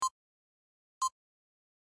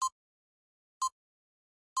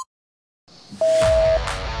Welcome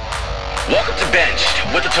to Benched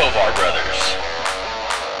with the Tovar Brothers.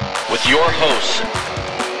 With your hosts,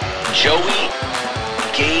 Joey,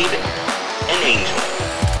 Gabe, and Angel.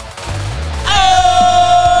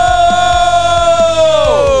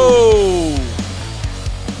 Oh!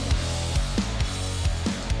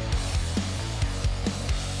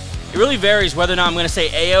 It really varies whether or not I'm going to say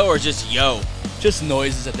Ayo or just yo. Just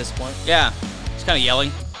noises at this point. Yeah, it's kind of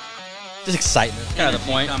yelling. Just excitement. Kind of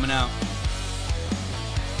the point. Coming out.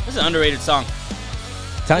 This is an underrated song.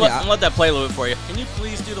 Telling you, I'll let that play a little bit for you. Can you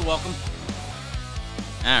please do the welcome?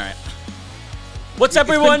 All right. What's up,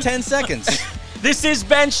 it's everyone? been 10 seconds. This is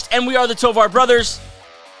Benched, and we are the Tovar Brothers.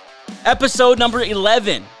 Episode number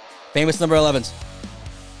 11. Famous number 11s.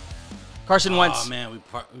 Carson Wentz. Oh man, we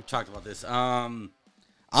talked about this. I don't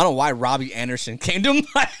know why Robbie Anderson came to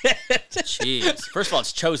my head. Jeez. First of all,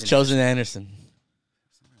 it's Chosen. Chosen Anderson.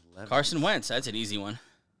 Carson Wentz. That's an easy one.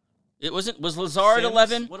 It was Lazard Sims?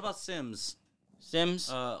 11? What about Sims? Sims?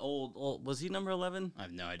 Old. Was he number 11? I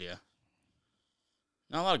have no idea.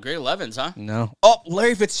 Not a lot of great 11s, huh? No. Oh,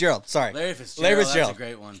 Larry Fitzgerald. Sorry. Larry Fitzgerald. Larry Fitzgerald. That's a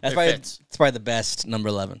great one. That's Larry probably, Fitz. it's probably the best number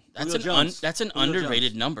 11. That's Julio Jones. that's an Julio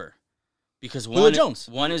underrated Jones. number. Because Julio one, Jones.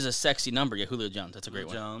 one is a sexy number. Yeah, Julio Jones. That's a great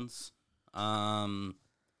one. Jones.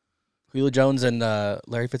 Julio Jones and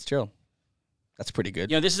Larry Fitzgerald. That's pretty good.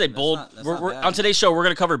 You know, this is a bold. that's We're, not we're, bad. on today's show, we're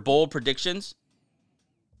going to cover bold predictions.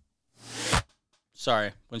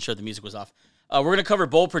 Sorry, wasn't sure the music was off. We're going to cover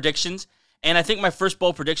bold predictions, and I think my first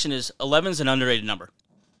bold prediction is 11's an underrated number.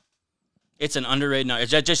 It's an underrated number.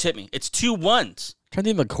 That just hit me. It's 2 1s. trying to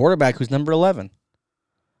think of a quarterback who's number 11.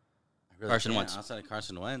 I really Carson can't. Wentz. Outside of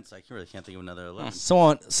Carson Wentz, I really can't think of another 11.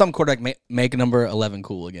 Some quarterback make number 11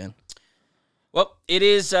 cool again. Well, it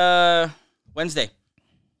is Wednesday,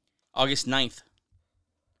 August 9th.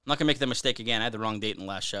 I'm not going to make that mistake again. I had the wrong date in the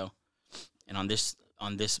last show. And on this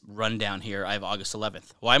rundown here, I have August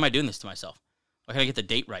 11th. Why am I doing this to myself? Why can't I get the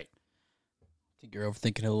date right? I think you're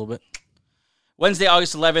overthinking it a little bit. Wednesday,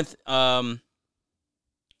 August 11th.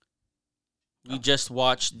 We just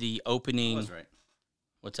watched the I opening. was right.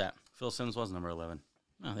 What's that? Phil Sims was number 11.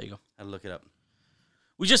 Oh, there you go. I had to look it up.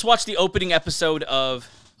 We just watched the opening episode of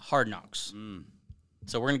Hard Knocks. Mm.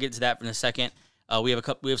 So we're going to get to that in a second. We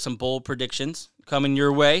have some bold predictions coming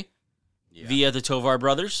your way via the Tovar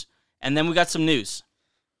Brothers. And then we got some news.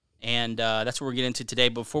 And that's what we're getting into today.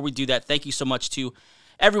 Before we do that, thank you so much to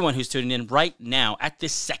everyone who's tuning in right now at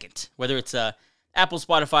this second, whether it's Apple,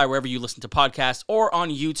 Spotify, wherever you listen to podcasts, or on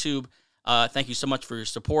YouTube. Thank you so much for your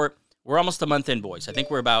support. We're almost a month in, boys. I think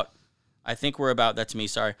we're about, that's me,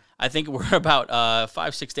 sorry. I think we're about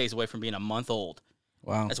 5-6 days away from being a month old.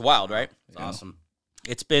 Wow. That's wild, right? It's awesome.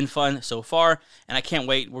 It's been fun so far, and I can't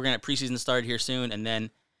wait. We're going to preseason started here soon, and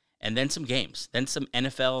then some games. Then some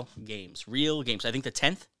NFL games, real games. I think the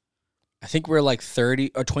 10th. I think we're like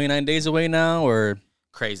 30 or 29 days away now, or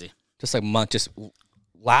Crazy. just like month, just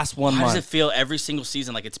last one How month. does it feel every single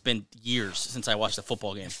season like it's been years since I watched a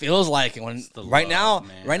football game? It feels like it when the right love, now,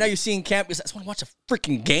 man. right now you're seeing camp. I just want to watch a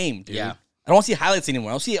freaking game, dude. Yeah. I don't want to see highlights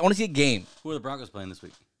anymore. I want to see a game. Who are the Broncos playing this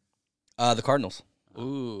week? The Cardinals.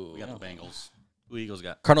 Ooh. We got the Bengals. Who Eagles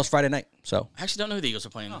got? Cardinals Friday night. So I actually don't know who the Eagles are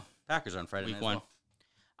playing Oh, Packers are on Friday week night. one. As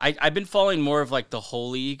well. I've been following more of like the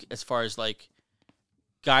whole league as far as like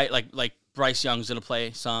like Bryce Young's going to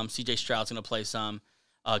play some, CJ Stroud's going to play some.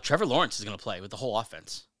 Trevor Lawrence is going to play with the whole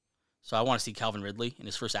offense. So I want to see Calvin Ridley in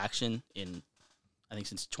his first action in, I think,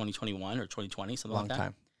 since 2021 or 2020, something long like that.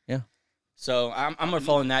 time. Yeah. So I'm going to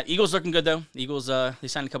follow that. Eagles looking good, though. Eagles, they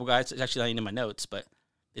signed a couple guys. It's actually not in my notes, but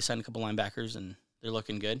they signed a couple linebackers, and they're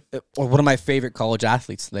looking good. One of my favorite college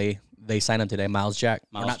athletes. They signed him today. Miles Jack.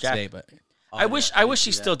 Miles Or not Jack. today, but Oh, I wish didn't he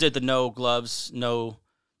see that. still did the no gloves, no.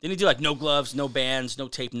 Didn't he do like no gloves, no bands, no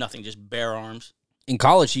tape, nothing, just bare arms? in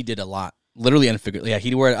college he did a lot. Literally and figuratively. Yeah,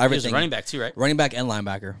 he'd wear He was everything. a running back too, right? Running back and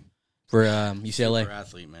linebacker for UCLA. Super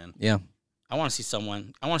athlete, man. Yeah. I want to see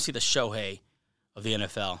someone. I want to see the Shohei of the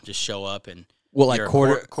NFL just show up and Well, like you're a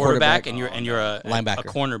quarterback quarterback and you're a linebacker. a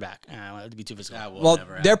cornerback. That'd be too physical. That will Well, never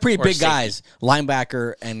happen. they're pretty Or big safety. guys,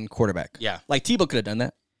 linebacker and quarterback. Yeah. Like Tebow could have done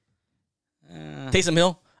that. Taysom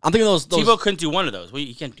Hill. I'm thinking those. Tebow couldn't do one of those.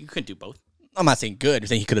 You couldn't do both. I'm not saying good. I'm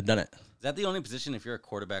saying he could have done it. Is that the only position, if you're a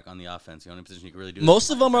quarterback on the offense, the only position you can really do? Most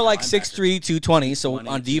of them are like linebacker. 6'3", 220. So 220,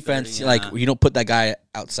 on defense, 230, like yeah. you don't put that guy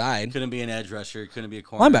outside. Couldn't be an edge rusher. Couldn't be a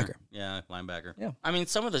corner. Linebacker. Yeah, linebacker. Yeah. I mean,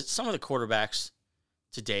 some of the quarterbacks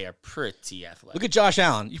today are pretty athletic. Look at Josh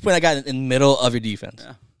Allen. You put that guy in the middle of your defense.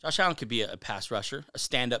 Yeah. Josh Allen could be a pass rusher, a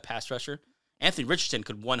stand-up pass rusher. Anthony Richardson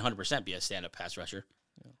could 100% be a stand-up pass rusher.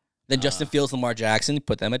 Then Justin Fields, Lamar Jackson, you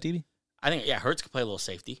put them at DB. I think, Hurts could play a little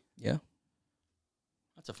safety. Yeah.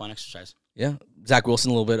 That's a fun exercise. Yeah. Zach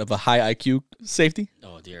Wilson, a little bit of a high IQ safety.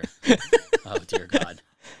 Oh dear. Oh dear God.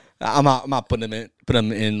 I'm not putting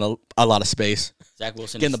him in a lot of space. Zach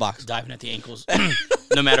Wilson Get in is the box. diving at the ankles,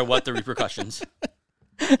 no matter what the repercussions.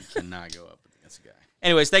 Cannot go up against a guy.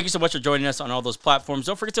 Anyways, thank you so much for joining us on all those platforms.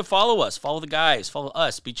 Don't forget to follow us. Follow the guys. Follow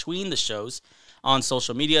us between the shows on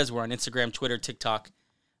social medias. We're on Instagram, Twitter, TikTok,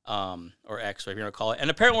 or X, whatever you want to call it. And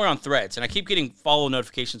apparently we're on Threads. And I keep getting follow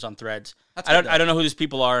notifications on Threads. I don't know who these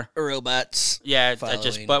people are. Robots. Yeah,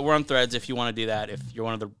 Following. but we're on Threads if you want to do that. If you're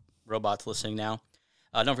one of the robots listening now,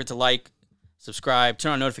 don't forget to like, subscribe,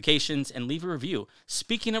 turn on notifications, and leave a review.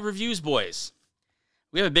 Speaking of reviews, boys,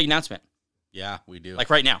 we have a big announcement. Yeah, we do. Like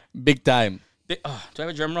right now. Big time. Do I have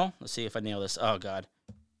a drum roll? Let's see if I nail this. Oh God.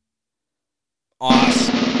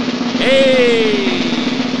 Awesome. Hey!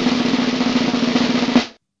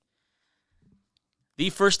 The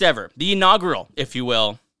first ever, the inaugural, if you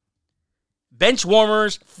will,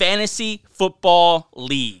 Benchwarmers Fantasy Football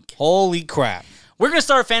League. Holy crap. We're going to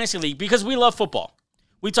start a fantasy league because we love football.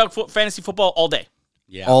 We talk fantasy football all day.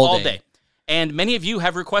 yeah. all day. And many of you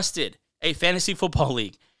have requested a fantasy football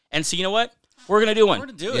league. And so you know what? We're going to do We're one.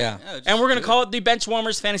 to do it. Yeah. just And we're going to do call it the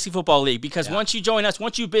Benchwarmers Fantasy Football League because once you join us,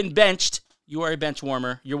 once you've been benched, you are a bench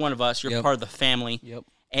warmer. You're one of us. You're Yep. part of the family. Yep.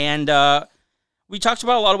 And we talked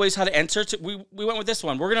about a lot of ways how to enter. We went with this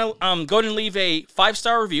one. We're going to go ahead and leave a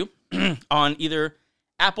 5-star review on either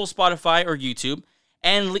Apple, Spotify, or YouTube.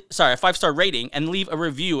 And a 5-star rating, and leave a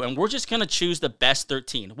review. And we're just going to choose the best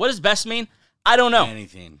 13. What does best mean? I don't know.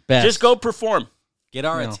 anything. Best. Just go perform. Get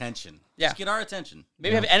our No. attention. Yeah. Just get our attention.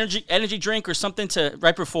 Maybe have energy drink or something to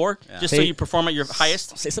right before, just so Say- you perform at your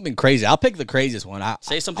highest. Say something crazy. I'll pick the craziest one.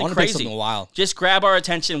 Say something I wanna crazy. Pick something wild. Just grab our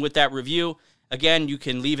attention with that review. Again, you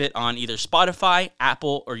can leave it on either Spotify,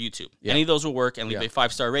 Apple, or YouTube. Yeah. Any of those will work, and leave Yeah. a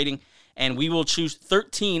 5-star rating. And we will choose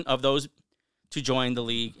 13 of those to join the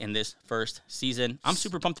league in this first season. I'm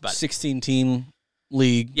super pumped about it. 16-team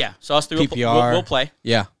league. Yeah, so us three will PPR. we'll play,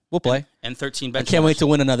 Yeah, we'll play. and 13 I bench can't wait warmers. to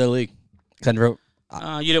win another league. You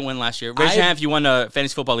didn't win last year. Raise your hand if you won a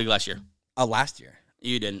fantasy football league last year. Last year.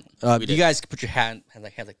 You didn't. We You did. guys can put your hands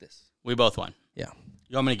like this. We both won. Yeah.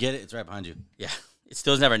 You want me to get it? It's right behind you. Yeah. It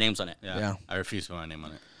still doesn't have our names on it. Yeah. I refuse to put my name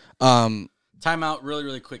on it. Um, Time out really,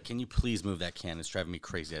 really quick. Can you please move that can? It's driving me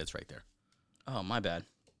crazy. It's right there. Oh, my bad.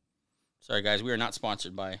 Sorry, guys. We are not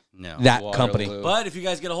sponsored by No. that Waterloo. company. But if you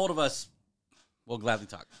guys get a hold of us, we'll gladly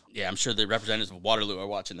talk. Yeah, I'm sure the representatives of Waterloo are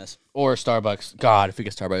watching this. Or Starbucks. God, if we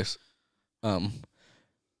get Starbucks.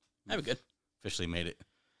 That'd be good. Officially made it.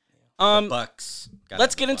 Let's Bucks.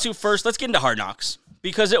 get into Hard Knocks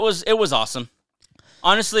because it was awesome.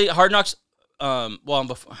 Honestly, Hard Knocks. I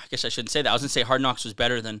guess I shouldn't say that. I was gonna say Hard Knocks was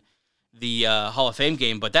better than the Hall of Fame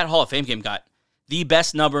game, but that Hall of Fame game got the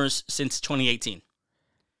best numbers since 2018.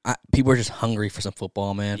 People are just hungry for some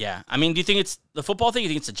football, man. Yeah, I mean, do you think it's the football thing? Or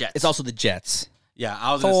do you think it's the Jets? It's also the Jets. Yeah,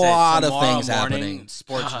 I was A going to say lot of tomorrow things morning, happening.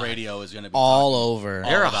 Sports radio is going to be All talking over.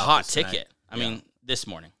 they're a about hot this tonight. ticket. I mean, this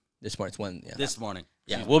morning. This morning, it's when. Yeah. this morning.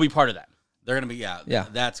 Yeah, we'll be part of that. They're going to be, Yeah.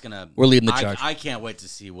 That's going to. We're leading the charge. I can't wait to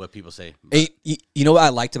see what people say. Hey, you know what I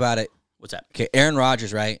liked about it? What's that? Okay, Aaron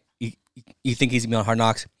Rodgers, right? You think he's going to be on Hard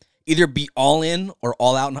Knocks? Either be all in or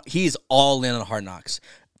all out. He's all in on Hard Knocks.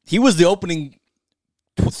 He was the opening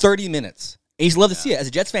 30 minutes. And you love to see it. As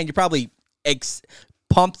a Jets fan, you're probably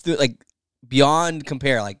pumped through, like, beyond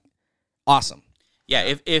compare. Like, awesome.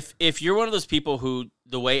 Yeah, if you're one of those people who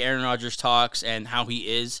the way Aaron Rodgers talks and how he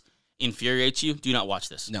is infuriates you, do not watch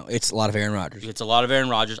this. No, it's a lot of Aaron Rodgers. It's a lot of Aaron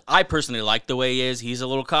Rodgers. I personally like the way he is. He's a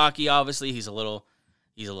little cocky, obviously. He's a little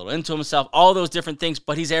into himself. All those different things,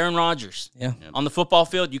 but he's Aaron Rodgers. Yeah. On the football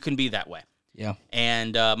field, you can be that way. Yeah.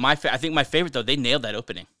 And I think my favorite though, they nailed that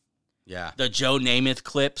opening. Yeah. The Joe Namath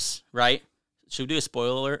clips, right? Should we do a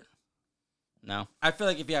spoiler alert? No. I feel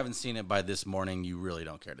like if you haven't seen it by this morning, you really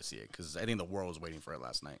don't care to see it because I think the world was waiting for it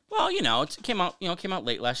last night. Well, it came out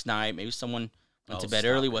late last night. Maybe someone went to bed stop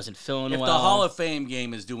early, it. wasn't feeling If well. the Hall of Fame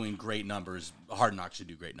game is doing great numbers, Hard Knocks should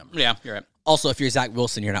do great numbers. Yeah, you're right. Also, if you're Zach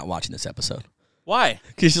Wilson, you're not watching this episode. Why?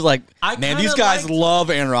 Because she's like, I man, kinda these guys liked- love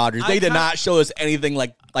Aaron Rodgers. They I did kinda- not show us anything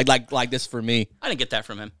like this for me. I didn't get that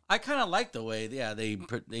from him. I kind of like the way, they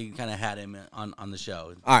kind of had him on the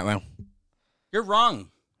show. All right, well, You're wrong.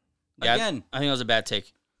 Yeah, Again. I think it was a bad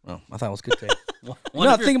take. well I thought it was a good take. One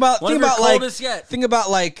No, of your- think about one of your like coldest yet. think about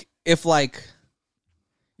like if like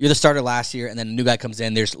you're the starter last year and then a new guy comes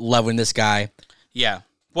in, they're just loving this guy. Yeah.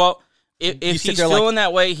 Well, if sit he's there like- feeling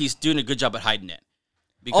that way, he's doing a good job at hiding it.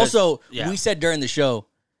 Because- Also, yeah. we said during the show,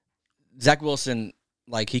 Zach Wilson,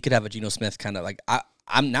 like he could have a Geno Smith kind of like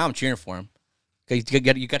I'm cheering for him. 'Cause you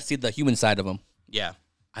got to see the human side of him. Yeah.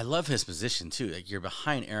 I love his position too. Like you're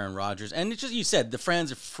behind Aaron Rodgers, and it's just you said the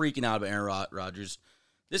fans are freaking out about Aaron Rodgers.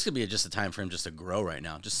 This could be just a time for him just to grow right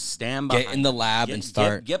now. Just stand behind. Get in the lab and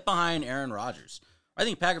start. Get behind Aaron Rodgers. I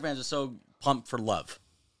think Packer fans are so pumped for Love.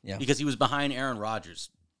 Yeah. Because he was behind Aaron Rodgers.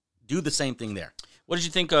 Do the same thing there. What did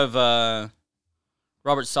you think of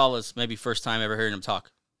Robert Saleh's maybe first time ever hearing him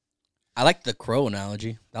talk? I like the crow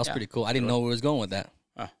analogy. That was Yeah. pretty cool. I didn't know where it was going with that.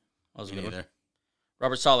 Oh, that was a Me good one. neither.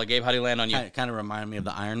 Robert Saleh, Gabe, how do you land on you? Kind of reminded me of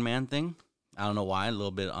the Iron Man thing. I don't know why. A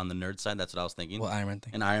little bit on the nerd side. That's what I was thinking. Well, Iron Man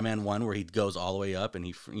thing. An Iron Man 1 where he goes all the way up and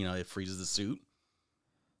it freezes the suit.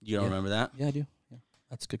 You don't remember that? Yeah, I do. Yeah.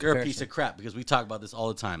 That's a good You're a comparison. piece of crap because we talk about this all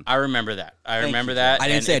the time. I remember that. I Thank remember you, that. Joe. I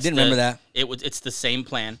didn't and say I it's didn't remember that. It's the same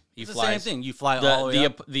plan. He It's the flies. same thing. You fly all the way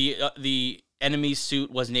up. The enemy's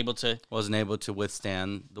suit wasn't able to Wasn't able to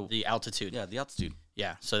withstand the altitude. the altitude.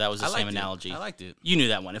 Yeah, so that was the I same liked it. analogy. I liked it. You knew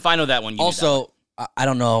that one. If I know that one, you knew that one. Also, I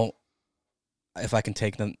don't know if I can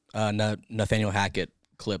take the Nathaniel Hackett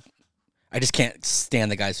clip. I just can't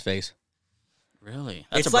stand the guy's face. Really?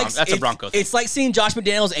 That's It's a Bronco thing. It's like seeing Josh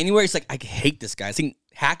McDaniels anywhere. It's like, I hate this guy. Seeing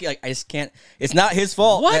Hackett, like, I just can't. It's not his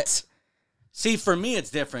fault. What? See, for me, it's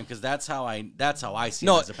different because that's how I see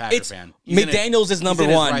No, him as a Packer it's fan. He's in McDaniels is number he's in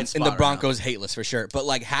his one right in spot the right Broncos hate list for sure. But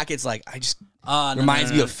like Hackett's like, No, reminds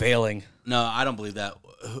no, me no. of failing. No, I don't believe that.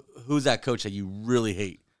 Who's that coach that you really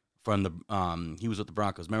hate from the? He was with the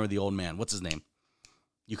Broncos. Remember the old man? What's his name?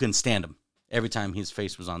 You couldn't stand him every time his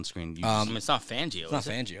face was on screen. You I mean, it's not Fangio. It's not is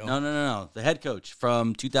it? Fangio. no. The head coach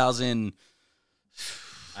from 2014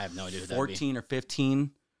 I have no idea who that would be. or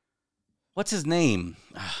 15. What's his name?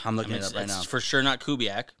 I'm I looking mean, it up right now. it's for sure not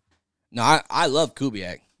Kubiak. No, I love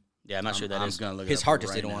Kubiak. Yeah, I'm not sure that I'm is. gonna look it His up heart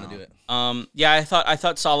just right didn't want now. to do it. Yeah, I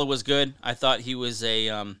thought Saleh was good. I thought he was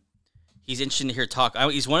he's interesting to hear talk.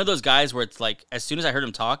 He's one of those guys where it's like, as soon as I heard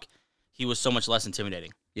him talk, he was so much less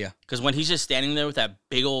intimidating. Yeah. Because when he's just standing there with that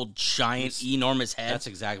big old giant enormous head, That's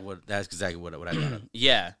exactly what I thought of.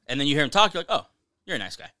 yeah, and then you hear him talk, you're like, oh, you're a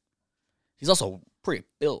nice guy. He's also pretty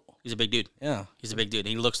built. He's a big dude. Yeah. He's a big dude.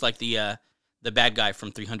 He looks like the bad guy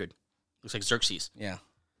from 300. Looks like Xerxes. Yeah.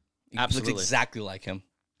 He Absolutely. looks exactly like him.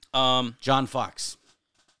 John Fox.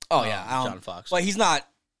 Oh, yeah. John Fox. But he's not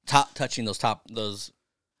touching those.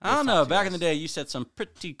 I don't know. top Back two in the day, you said some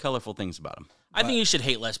pretty colorful things about him. I think you should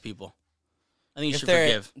hate less people. I think you If should their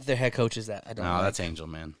forgive. if their head coach is that, I don't know. No, that's Angel,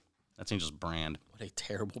 man. That's Angel's brand. What a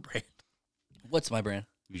terrible brand. What's my brand?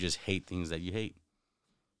 You just hate things that you hate.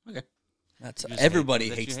 Okay. That's just hate everybody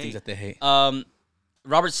things that hates you things hate. that they hate.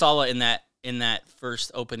 Robert Saleh in that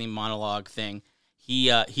first opening monologue thing,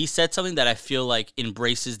 he said something that I feel like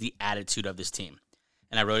embraces the attitude of this team.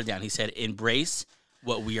 And I wrote it down. He said, "Embrace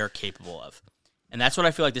what we are capable of." And that's what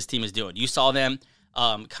I feel like this team is doing. You saw them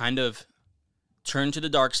kind of turn to the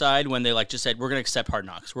dark side when they just said, we're going to accept Hard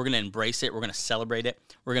Knocks. We're going to embrace it. We're going to celebrate it.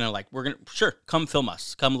 We're going to sure, come film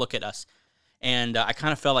us. Come look at us. And I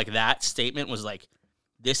kind of felt like that statement was like,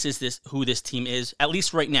 this is who this team is, at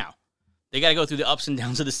least right now. They got to go through the ups and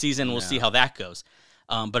downs of the season. We'll see how that goes.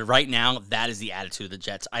 But right now, that is the attitude of the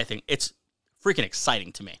Jets. I think it's freaking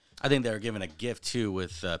exciting to me. I think they were given a gift, too,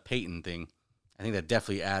 with Peyton thing. I think that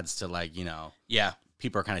definitely adds to, Yeah.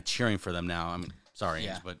 people are kind of cheering for them now. I mean, sorry,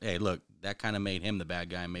 Yeah. Ange, but hey, look, that kind of made him the bad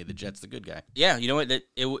guy and made the Jets the good guy. Yeah, you know what?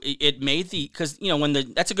 It made because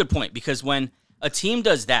that's a good point, because when a team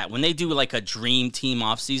does that, when they do like a dream team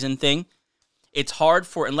offseason thing, it's hard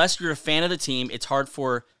unless you're a fan of the team, it's hard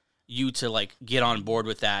for you to get on board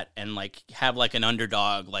with that and have an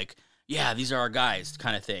underdog, yeah, these are our guys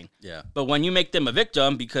kind of thing. Yeah. But when you make them a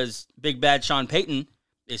victim because big bad Sean Payton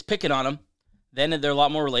is picking on them, then they're a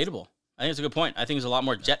lot more relatable. I think it's a good point. I think there's a lot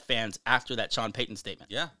more Jet fans after that Sean Payton statement.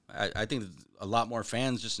 Yeah, I think a lot more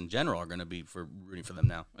fans just in general are going to be rooting for them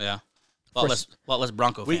now. Yeah. A lot less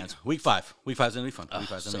Bronco fans. Week 5. Week 5 is going to be fun. Week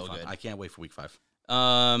 5 is going to so be fun. good. I can't wait for week 5.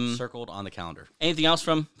 Circled on the calendar. Anything else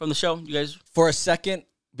from the show, you guys? For a second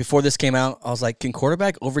before this came out, I was like, can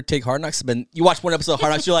quarterback overtake Hard Knocks? But you watch one episode of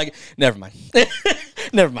Hard Knocks, you're like, never mind.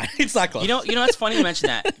 Never mind. It's not close. You know, it's funny you mention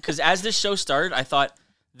that, because as this show started, I thought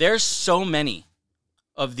there's so many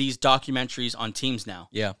of these documentaries on teams now.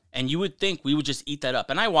 Yeah. And you would think we would just eat that up.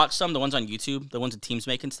 And I watched the ones on YouTube, the ones that teams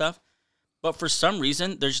make and stuff. But for some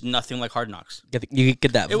reason, there's nothing like Hard Knocks. You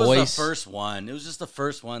get that It voice. was the first one. It was just the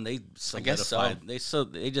first one. They solidified. guess so.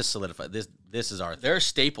 They just solidified this. This is our thing. They're a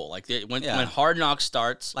staple. When Yeah. Hard Knocks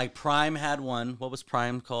starts, Like Prime had one. What was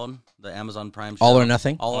Prime called? The Amazon Prime show. All or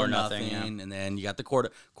Nothing? All or Or nothing. Nothing, yeah. And then you got the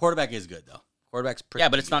quarterback is good though. Quarterback's pretty. yeah,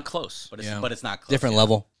 but it's good. not close. But it's Yeah. but it's not close. Different yeah.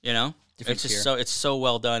 level. You know, Different it's just tier. it's so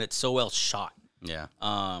well done. It's so well shot. Yeah.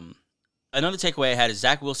 Another takeaway I had is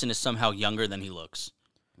Zach Wilson is somehow younger than he looks.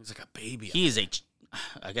 He's like a baby. He is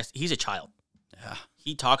I guess he's a child. yeah.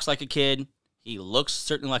 he talks like a kid. He looks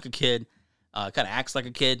certainly like a kid. Kind of acts like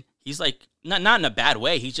a kid. He's like not in a bad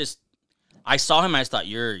way. He's just. I saw him. And I just thought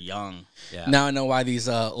you're young. Yeah. Now I know why these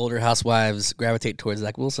older housewives gravitate towards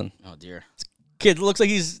Zach Wilson. Oh dear. Kid looks like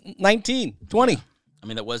he's 19, 20. I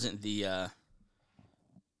mean, that wasn't the.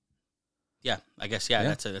 Yeah, I guess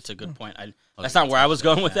that's a good point. That's not where I was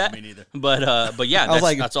going with that. Me neither. But yeah, I was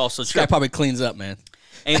like, that's also this true. guy probably cleans up, man.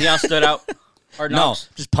 Anything else stood out? Hard No, Knocks?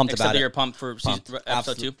 just pumped Except about that it. you're pumped for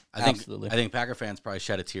episode 2. Absolutely. I think Packer fans probably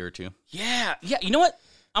shed a tear or two. Yeah. You know what?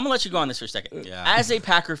 I'm gonna let you go on this for a second. Yeah. As a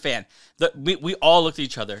Packer fan, we all looked at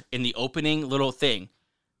each other in the opening little thing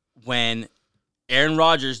when Aaron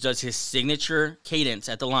Rodgers does his signature cadence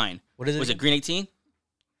at the line. What is it Was it again? Green 18?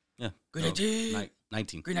 Yeah. Green 18.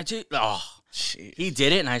 19. Green 18. Oh, Shit. he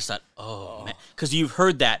did it, and I just thought, oh, man. Because you've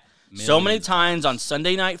heard that so many times on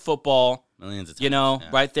Sunday Night Football. Millions of times. You know, yeah.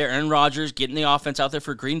 right there, Aaron Rodgers getting the offense out there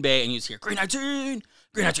for Green Bay, and you just hear Green 19,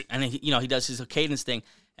 Green 19, and then he does his cadence thing.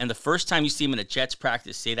 And the first time you see him in a Jets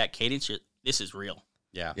practice say that cadence, this is real.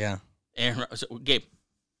 Yeah. Yeah. Gabe,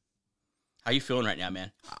 how you feeling right now,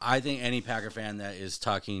 man? I think any Packer fan that is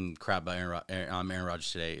talking crap about Aaron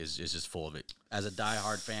Rodgers today is just full of it. As a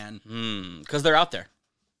diehard fan, Because they're out there.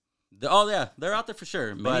 they're out there for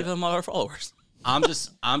sure. Many But of them are our followers. I'm just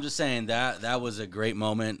saying that was a great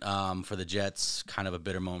moment for the Jets, kind of a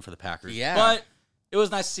bitter moment for the Packers. Yeah. But it was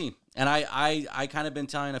nice to see. And I kind of been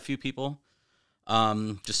telling a few people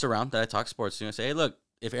just around that I talk sports to, I say, hey, look,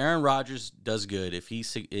 if Aaron Rodgers does good, if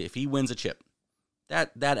he wins a chip,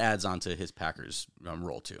 that adds on to his Packers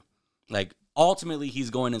role too. Like ultimately, he's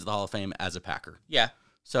going into the Hall of Fame as a Packer. Yeah.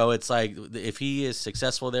 So it's like if he is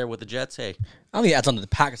successful there with the Jets, hey, I don't think it adds on to the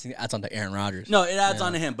Packers. I think it adds on to Aaron Rodgers. no, it adds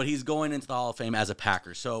on to him. But he's going into the Hall of Fame as a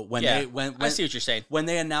Packer. So when Yeah. they when I see what you're saying. when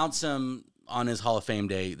they announce him on his Hall of Fame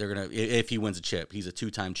day, they're gonna if he wins a chip, he's a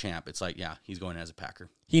 2-time champ. It's like he's going as a Packer.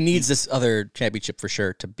 He needs this other championship for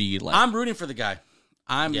sure to be like. I'm rooting for the guy.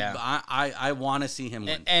 Yeah. I want to see him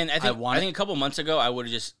win. And I think want a couple months ago, I would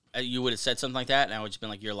have just you would have said something like that, and I would have just been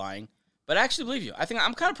like, "You're lying." But I actually believe you. I think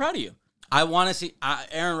I'm kind of proud of you. I want to see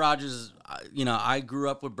Aaron Rodgers. I grew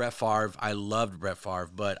up with Brett Favre. I loved Brett Favre,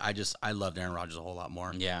 but I loved Aaron Rodgers a whole lot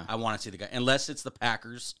more. Yeah. I want to see the guy. Unless it's the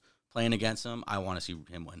Packers playing against him, I want to see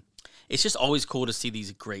him win. It's just always cool to see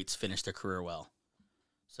these greats finish their career well.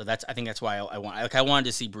 So I think that's why I wanted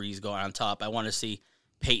to see Breeze go on top. I want to see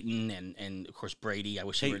Peyton and of course Brady. I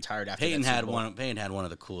wish he retired after Peyton that had Super Bowl. Peyton had one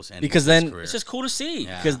of the coolest endings Because of his then- career. It's just cool to see.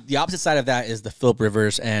 Yeah. because the opposite side of that is the Philip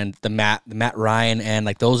Rivers and the Matt Ryan, and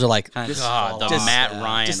like those are like Kinda just, God, the just- Matt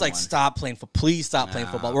Ryan just like one. stop playing for. Please stop playing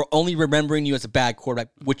football. We're only remembering you as a bad quarterback,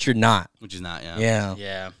 which you're not. which is not. Yeah.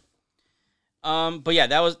 Yeah. But yeah,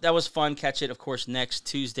 that was fun. Catch it, of course, next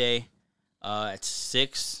Tuesday at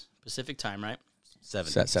 6 Pacific time, right?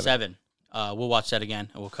 7. 7. We'll watch that again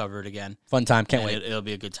and we'll cover it again. Fun time. Can't And wait. It'll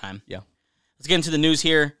be a good time. Yeah. Let's get into the news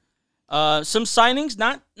here. Some signings,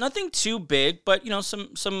 nothing too big, but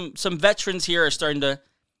some veterans here are starting to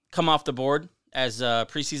come off the board as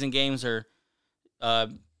preseason games are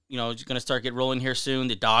going to start get rolling here soon.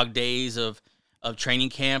 The dog days of training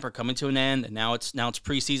camp are coming to an end, and now it's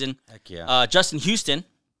preseason. Heck yeah. Justin Houston,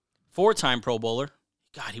 4-time Pro Bowler.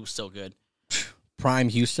 God, he was so good. Prime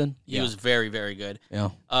Houston. He was very, very good. Yeah.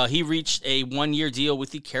 He reached a 1-year deal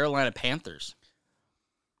with the Carolina Panthers.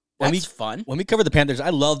 When That's fun. When we cover the Panthers,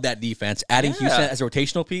 I love that defense. Adding Yeah. Houston as a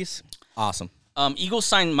rotational piece, awesome. Eagles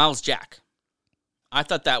signed Miles Jack. I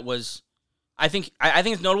thought that was, I think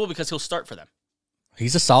it's notable because he'll start for them.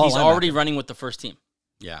 He's a solid. He's linebacker. already running with the first team.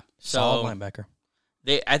 Yeah. solid So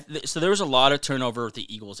linebacker. so there was a lot of turnover with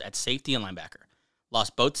the Eagles at safety and linebacker.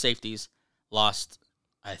 Lost both safeties. Lost,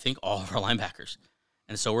 I think, all of our linebackers.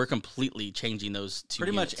 And so we're completely changing those two.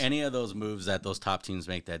 Pretty much units. any of those moves that those top teams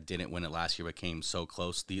make that didn't win it last year but came so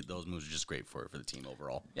close, those moves are just great for the team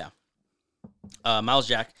overall. Yeah. Miles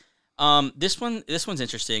Jack. This one's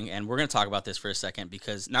interesting, and we're going to talk about this for a second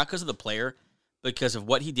because not because of the player, but because of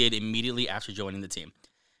what he did immediately after joining the team.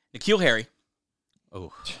 N'Keal Harry,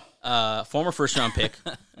 former first-round pick,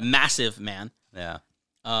 massive man, Yeah.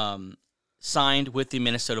 signed with the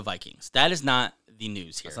Minnesota Vikings. That is not the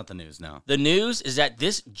news here. That's not the news, no. The news is that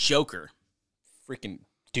this joker Freaking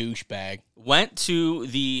douchebag. went to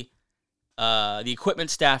the equipment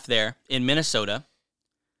staff there in Minnesota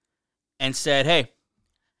and said, "Hey,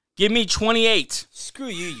 give me 28." Screw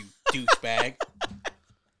you douchebag.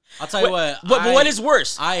 I'll tell you what. But what is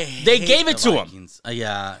worse? They They gave it to him.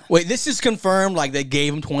 Yeah. Wait, this is confirmed. Like they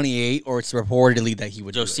gave him 28, or it's reportedly that he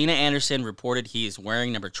would. do it? Josina Anderson reported he is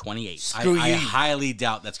wearing number 28. Screw I you. highly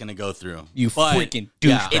doubt that's going to go through. You But, freaking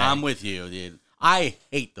yeah, douchebag. I'm with you, dude. I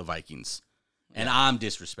hate the Vikings, and I'm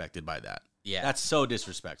disrespected by that. Yeah. That's so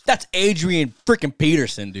disrespectful. That's Adrian freaking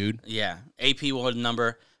Peterson, dude. Yeah. AP will hold the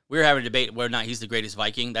number. We were having a debate whether or not he's the greatest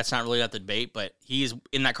Viking. That's not really the debate, but he is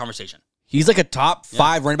in that conversation. He's like a top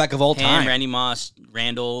 5 running back of all Him, time. Randy Moss,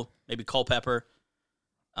 Randall, maybe Culpepper.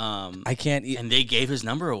 I can't. And they gave his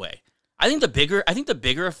number away. I think the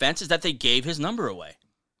bigger offense is that they gave his number away.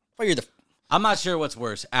 Well, you're the I'm not sure what's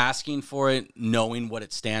worse, asking for it, knowing what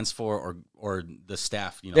it stands for, or the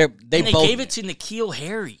staff. You know, they They both gave it to N'Keal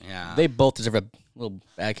Harry. yeah. they both deserve a little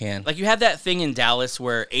backhand. Like you had that thing in Dallas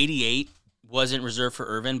where 88 wasn't reserved for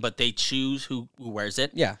Irvin, but they choose who wears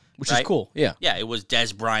it. Yeah, which Right? is cool. Yeah. Yeah, it was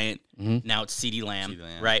Des Bryant. Mm-hmm. Now it's CeeDee Lamb, CeeDee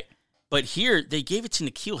Lamb. right? But here they gave it to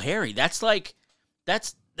N'Keal Harry. That's like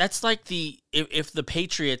the if the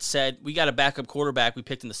Patriots said we got a backup quarterback we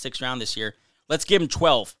picked in the 6th round this year, let's give him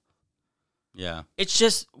 12. yeah. It's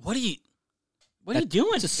just what are you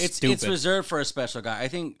doing? It's Stupid. reserved for a special guy. I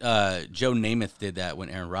think Joe Namath did that when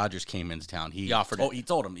Aaron Rodgers came into town. He offered it. He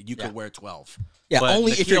told him you Yeah. could wear 12. Yeah, But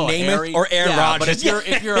only if you're N'Keal Namath Harry- or Aaron yeah, Rodgers. But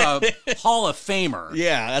if you're a Hall of Famer,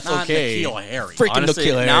 Yeah, that's not okay. N'Keal Harry. Freaking Honestly,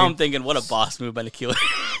 N'Keal Harry. now I'm thinking, what a boss move by N'Keal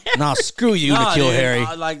Harry. Nah, screw you, Nah, N'Keal dude,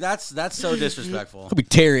 Harry. like that's so disrespectful. He'll be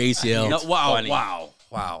tear ACL. No, wow, funny.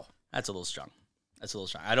 wow. That's a little strong.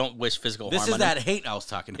 I don't wish physical This harm is on that him. hate I was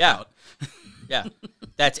talking Yeah. about. Yeah.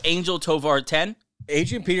 That's Angel Tovar 10.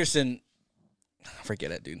 Adrian Peterson,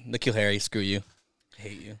 forget it, dude. N'Keal Harry, screw you. I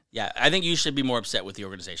hate you. Yeah, I think you should be more upset with the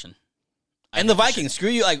organization. And the Vikings, screw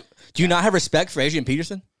you. Like, do you not have respect for Adrian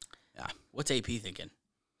Peterson? Yeah. What's AP thinking?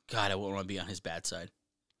 God, I wouldn't want to be on his bad side.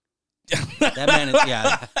 That man is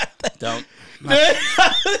Don't.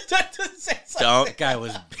 That Don't. guy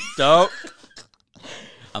was. Don't.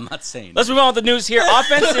 I'm not saying. Let's move on with the news here.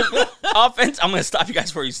 Offense. I'm going to stop you guys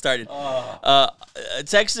before you started.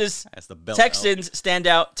 Texans That's the belt. Texans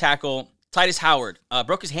standout tackle Titus Howard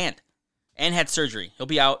broke his hand and had surgery. He'll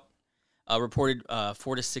be out. Reported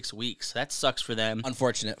 4 to 6 weeks. That sucks for them.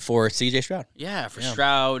 Unfortunate for CJ Stroud. Yeah, for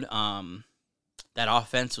Stroud. That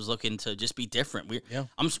offense was looking to just be different.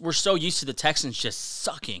 We're so used to the Texans just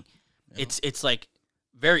sucking. Yeah. It's like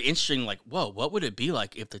very interesting. Like, whoa, what would it be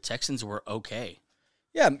like if the Texans were okay?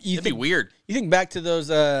 Yeah, It'd be weird. You think back to those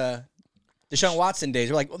Deshaun Watson days.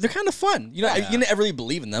 You're like, well, they're kind of fun. You know, you didn't ever really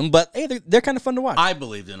believe in them, but hey, they're kind of fun to watch. I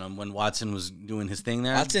believed in him when Watson was doing his thing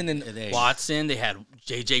there. Watson. They had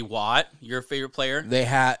J.J. Watt, your favorite player. They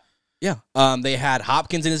had, they had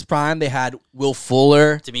Hopkins in his prime. They had Will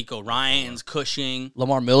Fuller, D'Amico Ryans, Cushing,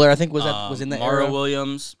 Lamar Miller. I think was in that Mario era.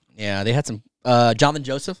 Williams. Yeah, they had some Jonathan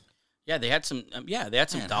Joseph. Yeah, they had some. They had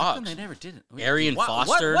some Man, how come dogs. they never did it. Arian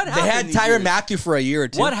Foster. What They happened had these Tyrann years? Matthew for a year or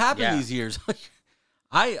two. What happened Yeah. these years?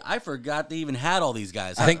 I forgot they even had all these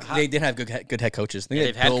guys. I think they did have good head coaches. I think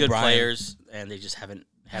They've they had Bill good Bryan. players, and they just haven't.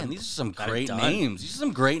 Man, these are some got it great done. names. These are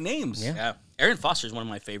some great names. Yeah. Yeah, Arian Foster is one of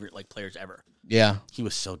my favorite players ever. Yeah, He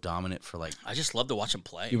was so dominant for I just love to watch him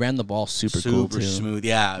play. he ran the ball super cool too. smooth.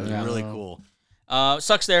 Yeah, it was really cool.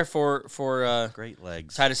 Sucks there for Great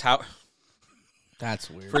legs. Titus Howard.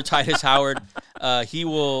 That's weird. For Titus Howard, he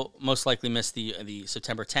will most likely miss the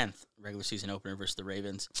September 10th regular season opener versus the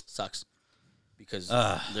Ravens. Sucks because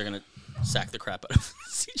they're gonna sack the crap out of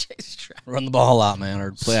CJ Stroud. Run the ball out, man,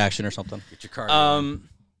 or play action or something. Get your car.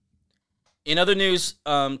 In other news,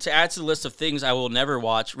 to add to the list of things I will never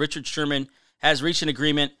watch, Richard Sherman has reached an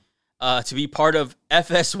agreement to be part of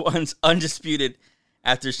FS1's Undisputed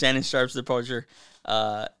after Shannon Sharp's departure.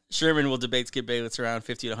 Sherman will debate Skip Bayless around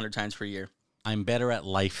 50 to 100 times per year. I'm better at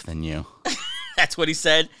life than you. That's what he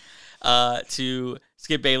said to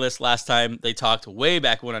Skip Bayless last time they talked way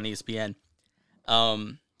back when on ESPN.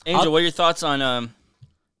 Angel, what are your thoughts on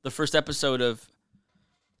the first episode of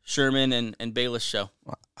Sherman and Bayless show?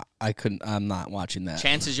 I'm not watching that.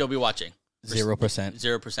 Chances you'll be watching. 0%.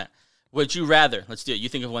 0%. Would you rather, let's do it, you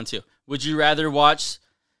think of one too. Would you rather watch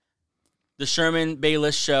the Sherman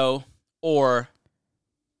Bayless show or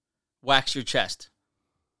wax your chest?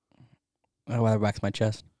 I'd rather wax my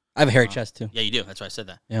chest. I have a hairy chest too. Yeah, you do. That's why I said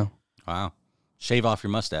that. Yeah. Wow. Shave off your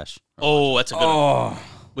mustache. Oh, that's a good one.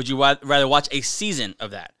 Would you rather watch a season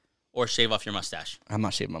of that or shave off your mustache? I'm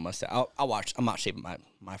not shaving my mustache. I'll watch. I'm not shaving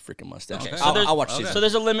my freaking mustache. Okay. I'll watch Okay. season. So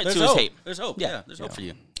there's a limit to his hope. hate. There's hope. Yeah, there's hope for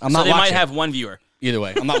you. I'm So not they watching. might have one viewer. Either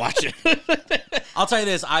way, I'm not watching. I'll tell you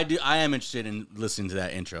this. I am interested in listening to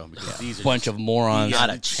that intro because these are Bunch of morons. Not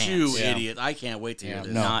a chance. two Yeah. idiots. I can't wait to hear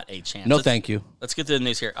this. No. Not a chance. No, Let's- thank you. Let's get to the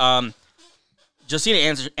news here. Josina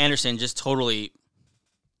Anderson just totally,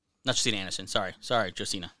 not Josina Anderson. Sorry,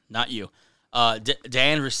 Josina, not you.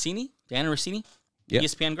 Diana Rossini, Yep.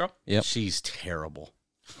 ESPN girl. Yep. She's terrible.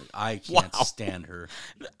 I can't stand her.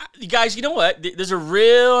 You guys, you know what? There's a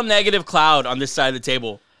real negative cloud on this side of the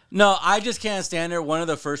table No, I just can't stand her. One of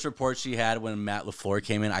the first reports she had when Matt LaFleur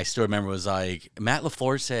came in, I still remember, was like, Matt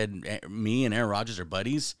LaFleur said, me and Aaron Rodgers are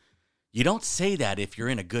buddies. You don't say that if you're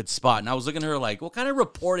in a good spot. And I was looking at her like, what kind of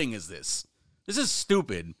reporting is this? This is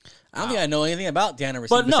stupid. I don't think I know anything about Diana Ross.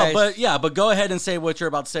 But but go ahead and say what you're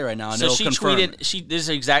about to say right now. And So it'll she confirm. tweeted. This is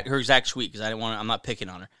her exact tweet because I didn't want. I'm not picking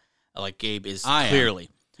on her. Like Gabe is I am. clearly.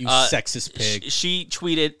 You sexist pig. She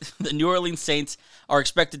tweeted, the New Orleans Saints are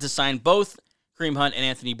expected to sign both Kareem Hunt and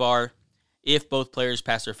Anthony Barr if both players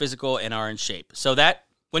pass their physical and are in shape. So that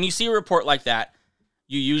when you see a report like that,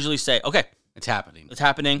 you usually say, okay, It's happening. it's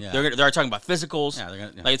happening. Yeah. They're talking about physicals. Yeah, they're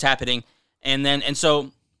gonna- yeah. Like it's happening. And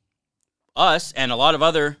so us and a lot of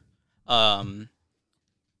other,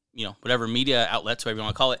 whatever media outlets, whatever you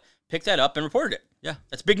want to call it, picked that up and reported it. Yeah.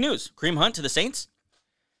 That's big news. Kareem Hunt to the Saints.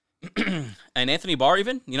 And Anthony Barr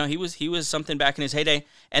even, he was something back in his heyday.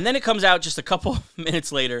 And then it comes out just a couple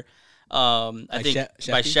minutes later. I think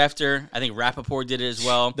by Schefter. I think Rappaport did it as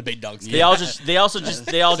well. The big dogs. They all just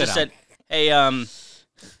said, "Hey,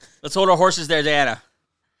 let's hold our horses there, Diana.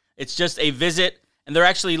 It's just a visit, and they're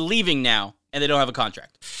actually leaving now, and they don't have a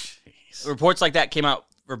contract." Reports like that came out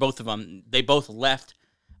for both of them. They both left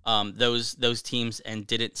those teams and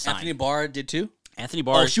didn't sign. Anthony Barr did too. Anthony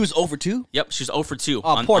Barr. Oh, she was over 2. Yep, she was 0 for 2 Oh,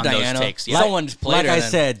 on, poor on Diana. those takes. Yeah. Someone just played Like her. I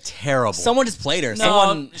then. said, terrible. Someone just played her. No,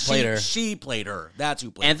 Someone played her. She played her. That's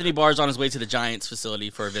who played Anthony Barr's on his way to the Giants facility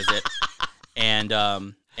for a visit, and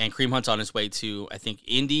Kareem Hunt's on his way to, I think,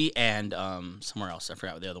 Indy and somewhere else. I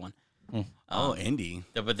forgot what the other one. her. Indy.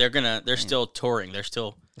 Yeah, but they're still touring. They're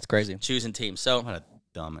still That's crazy. choosing teams. So What a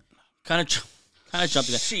dumb it. kind of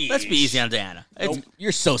jumping. There. Let's be easy on Diana. It's,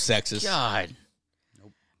 You're so sexist. God.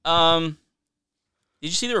 Nope. Did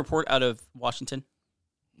you see the report out of Washington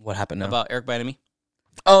What happened now? about Eric Bieniemy?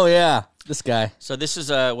 Oh yeah, this guy So this is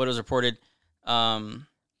what was reported. by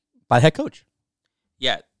the head coach.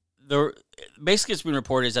 Yeah, basically it's been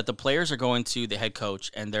reported is that the players are going to the head coach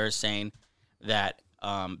and they're saying that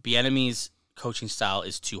Bieniemy's coaching style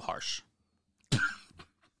is too harsh.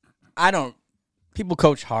 People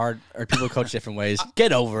coach hard, or people coach different ways.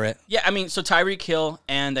 Get over it. Yeah, I mean, so Tyreek Hill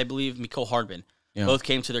and I believe Mecole Hardman Yeah. both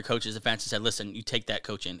came to their coaches' defense and said, "Listen, you take that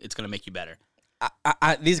coaching; it's going to make you better."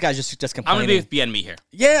 These guys just I'm complaining. going to be with Bieniemy here.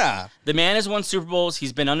 Yeah. The man has won Super Bowls.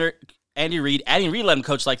 He's been under Andy Reid. Andy Reid let him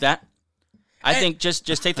coach like that. I think just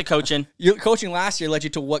take the coaching. Your coaching last year led you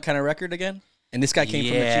to what kind of record again? And this guy came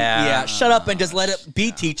from the Yeah. Yeah. Shut up and just let it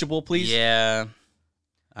be teachable, please. Yeah,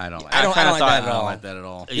 I don't like I don't kinda like thought- that I at don't all. like that at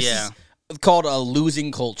all. yeah. It's called a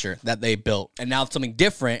losing culture that they built, and now it's something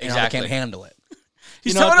different, and now they Exactly. can't handle it.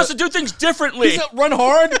 He's know telling what us to do things differently. Run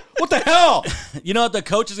hard? What the hell? You know what? The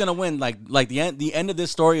coach is going to win. Like the end of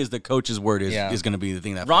this story is the coach's word is going to be the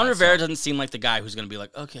thing that Ron flies. Rivera doesn't seem like the guy who's going to be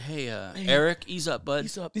like, okay, hey, Eric, ease up, bud.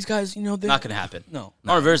 What's up? These guys, they're Not going to happen. No.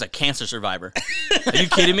 Ron Rivera's a cancer survivor. Are you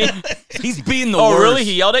kidding me? He's being the Oh, worst. really?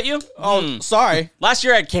 He yelled at you? Oh, sorry. Last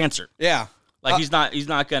year I had cancer. Yeah. Like he's not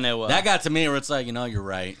going to. That got to me where it's like, you're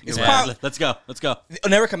right. You're Yeah. right. Let's go. It'll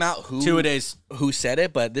never come out Two-a-days. who said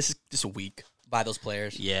it, but this is just weak by those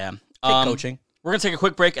players. Yeah. Coaching. We're gonna take a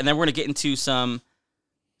quick break, and then we're gonna get into some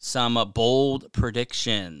bold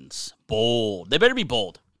predictions. Bold. They better be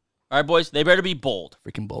bold. All right, boys. They better be bold.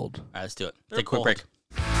 Freaking bold. All right, let's do it. They're Take a quick bold.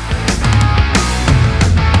 break.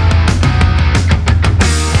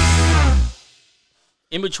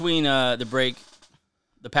 In between the break,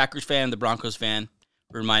 the Packers fan, the Broncos fan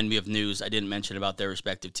reminded me of news I didn't mention about their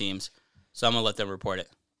respective teams, so I'm gonna let them report it.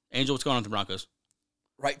 Angel, what's going on with the Broncos?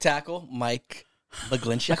 Right tackle, Mike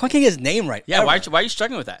McGlinchey. I can't get his name right. Yeah, why are you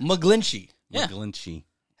struggling with that? McGlinchey. Yeah. McGlinchey.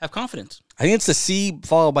 Have confidence. I think it's the C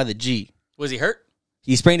followed by the G. Was he hurt?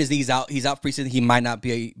 He sprained his knees out. He's out preseason. He might not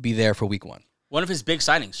be there for week 1. One of his big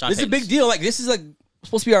signings. Sean This is a Payton's. big deal. Like, this is like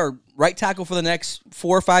supposed to be our right tackle for the next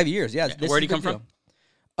 4 or 5 years. Yeah. this Where'd is he a big come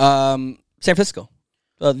deal. San Francisco.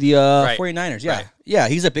 The 49ers. Yeah. Right. Yeah,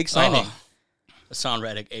 he's a big signing. Oh, Hassan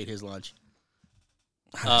Reddick ate his lunch.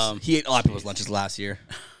 He ate a lot of people's lunches last year.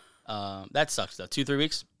 That sucks though. 2-3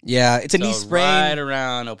 weeks. Yeah, it's a knee So sprain. right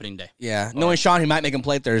around opening day. Yeah, knowing Sean, he might make him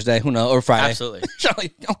play Thursday. Who knows? Or Friday. Absolutely. Sean, I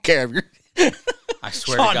don't care if you're. I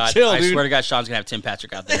swear Sean, to God. chill, I dude. swear to God, Sean's gonna have Tim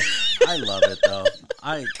Patrick out there. I love it though.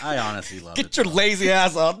 I honestly love it. Get your lazy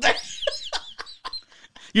ass out there.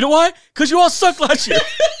 You know why? Because you all sucked last year.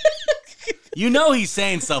 You know he's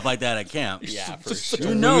saying stuff like that at camp. Yeah, for sure.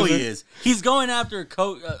 You know he is. He's going after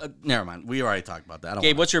coach. Never mind. We already talked about that. I don't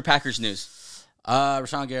Gabe, what's your Packers news?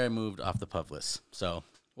 Rashawn Gary moved off the PUP list. So,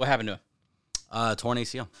 What happened to him? torn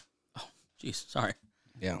ACL. Jeez, sorry.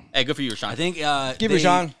 Yeah. Hey, good for you, Rashawn. I think Give it,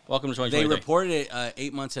 Sean. Welcome to They 2023. reported it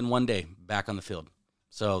 8 months and 1 day back on the field.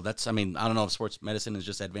 So that's, I mean, I don't know if sports medicine is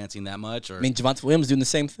just advancing that much, or I mean, Javonte Williams doing the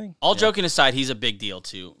same thing. All joking aside, he's a big deal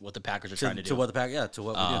to what the Packers are trying to do. to what the pack, to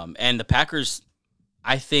what we do. And the Packers,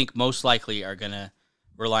 I think, most likely are going to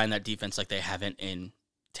rely on that defense like they haven't in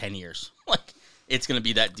 10 years. Like, it's going to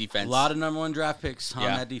be that defense. A lot of number 1 draft picks on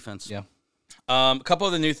Yeah. that defense. Yeah. A couple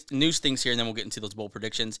of the news things here, and then we'll get into those bold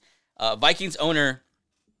predictions. Vikings owner,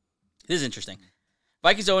 this is interesting.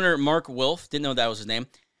 Vikings owner Mark Wilf, didn't know that was his name.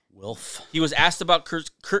 Wilf. He was asked about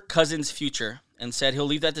Kirk Cousins' future and said he'll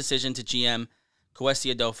leave that decision to GM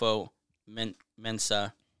Kwesi Adolfo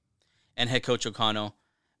Mensah and head coach O'Connell.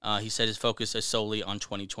 He said his focus is solely on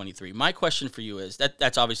 2023. My question for you is,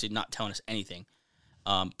 that's obviously not telling us anything,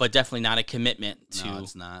 but definitely not a commitment to, No,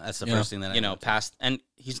 it's not. That's the first thing that I past. And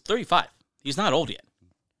he's 35. He's not old yet.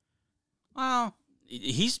 Well,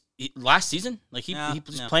 Last season, like he's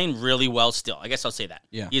playing really well still. I guess I'll say that.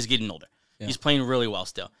 Yeah. He's getting older. Yeah. He's playing really well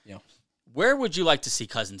still. Yeah. Where would you like to see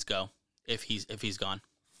Cousins go if he's gone?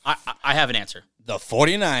 I have an answer. The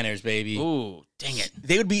 49ers, baby. Ooh, dang it.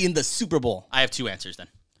 They would be in the Super Bowl. I have two answers then.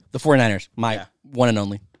 The 49ers, my Yeah. one and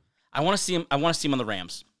only. I want to see him on the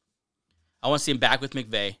Rams. I want to see him back with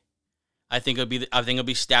McVay. I think it'll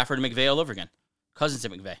be Stafford and McVay all over again. Cousins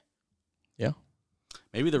and McVay. Yeah.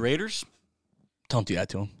 maybe the Raiders. Don't do that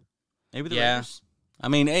to him. Maybe the Yeah. Raiders. I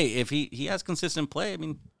mean, hey, if he has consistent play, I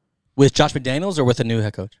mean, With Josh McDaniels or with a new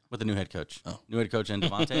head coach? with the new head coach. Oh. New head coach and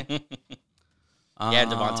Devontae. Yeah,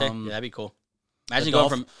 Devontae. Yeah, that'd be cool. Imagine the going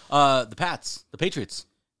from the Pats, the Patriots.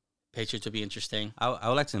 Patriots would be interesting. I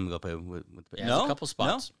would like to see him go play with the Yeah, there's a couple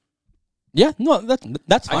spots. Yeah, no,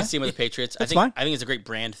 that's I fine. can see him with the Patriots. That's I think fine. I think it's a great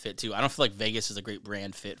brand fit too. I don't feel like Vegas is a great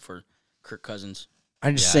brand fit for Kirk Cousins.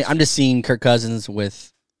 I'm just Yeah, saying. I'm just seeing Kirk Cousins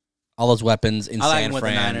with all those weapons in I like San him with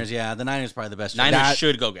Fran. the Niners. Yeah, the Niners probably the best. Niners That-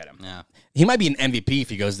 should go get him. Yeah, He might be an MVP if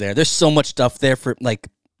he goes there. There's so much stuff there for like.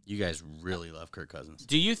 you guys really love Kirk Cousins.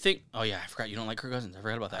 Do you think? Oh yeah, I forgot you don't like Kirk Cousins. I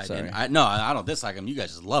forgot about that. Sorry. I don't dislike him. You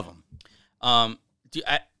guys just love him. Do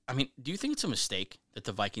you think it's a mistake that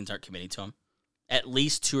the Vikings aren't committing to him at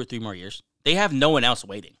least 2 or 3 more years? They have no one else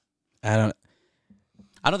waiting. I don't.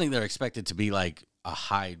 I don't think they're expected to be like a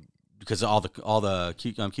high because all the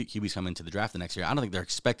cute QBs come into the draft the next year. I don't think they're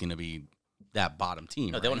expecting to be that bottom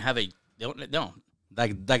team. No, they don't have a. They don't. No,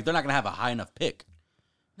 like they're not gonna have a high enough pick.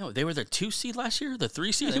 no, they were their 2 seed last year, the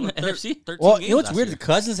 3 seed in the NFC. 13 Well, games you know what's last weird? year.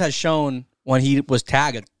 Cousins has shown when he was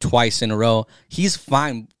tagged twice in a row, he's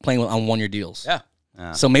fine playing on 1-year deals. Yeah,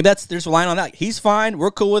 Yeah. So maybe there's relying on that. He's fine. We're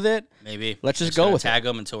cool with it. maybe. Let's just They're go gonna with it. tag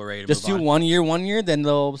them until we're ready to Just move do on. 1 year, then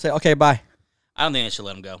they'll say, okay, bye. I don't think they should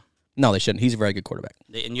let him go. No, they shouldn't. He's a very good quarterback.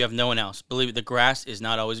 And you have no one else. Believe it, the grass is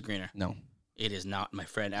not always greener. No. It is not, my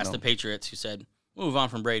friend. Ask No. the Patriots who said, move on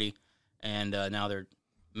from Brady. And now they're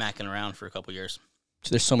macking around for a couple years.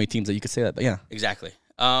 There's so many teams that you could say that, but yeah. Exactly.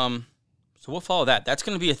 So we'll follow that. That's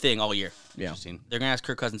going to be a thing all year. Yeah. Interesting. They're going to ask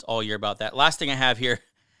Kirk Cousins all year about that. Last thing I have here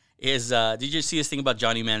is, did you see this thing about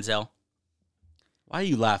Johnny Manziel? Why are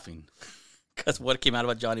you laughing? Because what came out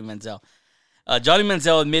about Johnny Manziel? Johnny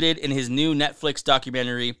Manziel admitted in his new Netflix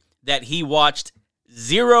documentary that he watched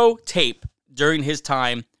 0 tape during his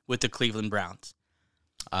time with the Cleveland Browns.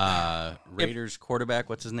 Raiders quarterback.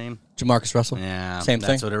 What's his name? Jamarcus Russell. Yeah, Same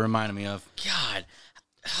that's thing. what it reminded me of. God.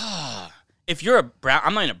 If you're a Brown,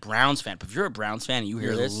 I'm not even a Browns fan, but if you're a Browns fan and you hear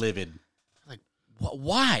You're this, livid.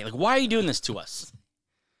 why? Like, why are you doing this to us?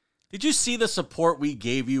 Did you see the support we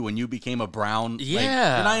gave you when you became a Brown? Like,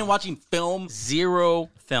 Yeah. you're not even watching film. 0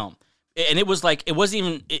 film. And it was like, it wasn't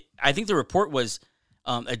even, I think the report was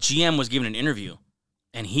a GM was giving an interview,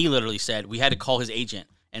 and he literally said we had to call his agent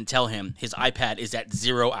and tell him his iPad is at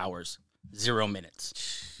 0 hours, 0 minutes.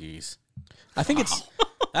 Jeez, I think it's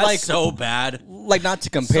that's Like- so bad. like not to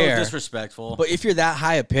compare, So disrespectful. but if you're that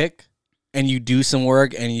high a pick and you do some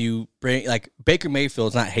work and you bring like Baker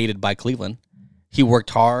Mayfield's not hated by Cleveland. He worked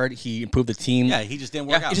hard. He improved the team. yeah, he just didn't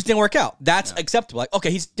work out. It just didn't work out. That's acceptable. Like,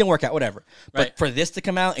 okay, he didn't work out, whatever. But Right. for this to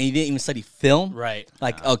come out and he didn't even study film, Right.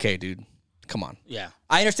 like, okay, dude, come on. Yeah.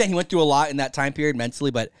 I understand he went through a lot in that time period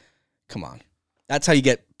mentally, but come on. That's how you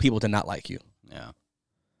get people to not like you. yeah.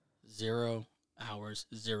 0 hours,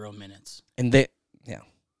 0 minutes. And yeah.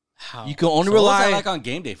 How? You can only So what was rely. that like on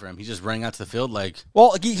game day for him? He's just running out to the field like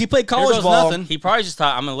Well, he played college goes ball nothing. He probably just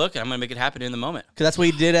thought, I'm going to look and I'm going to make it happen in the moment. because that's what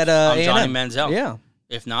he did at I'm A&M. Johnny Manziel. Yeah.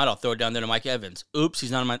 If not, I'll throw it down there to Mike Evans. Oops,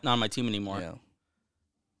 he's not on my team anymore. Yeah.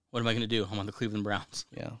 What am I going to do? I'm on the Cleveland Browns.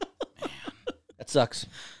 Yeah. That sucks.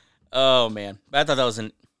 Oh, man. I thought that was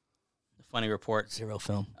a funny report. 0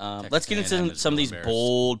 film. Let's get A&M into is some of real these embarrassed.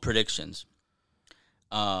 bold predictions.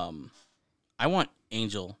 I want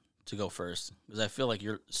Angel to go first because I feel like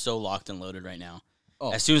you're so locked and loaded right now.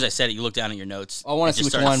 Oh. As soon as I said it, you looked down at your notes. I want to and see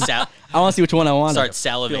just which started one. I want to see which one I want. Start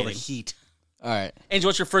Feel the salivating. heat. All right. Angel,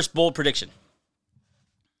 what's your first bold prediction?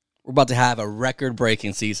 We're about to have a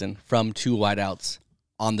record-breaking season from two wideouts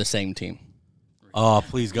on the same team. Oh,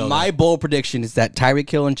 please go. My bold prediction is that Tyreek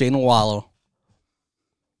Hill and Jalen Waddle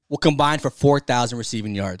will combine for 4,000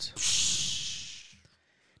 receiving yards.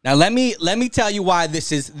 Now let me tell you why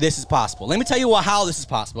this is possible. Let me tell you how this is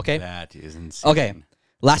possible. Okay. That is insane. Okay.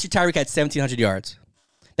 Last year Tyreek had 1,700 yards.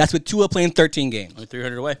 That's with Tua playing 13 games. Only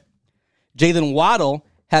 300 away. Jalen Waddle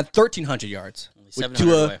had 1,300 yards. With 700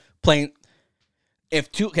 Tua away. playing.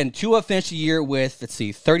 Can Tua finish the year with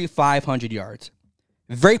 3,500 yards?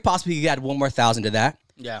 Very possibly he could add one more 1,000 to that.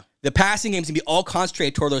 Yeah. The passing game's gonna be all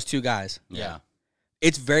concentrated toward those two guys. Yeah.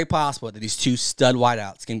 It's very possible that these two stud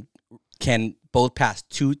wideouts can both pass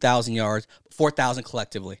 2,000 yards, 4,000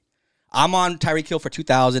 collectively. I'm on Tyreek Hill for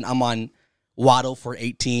 2,000. I'm on Waddle for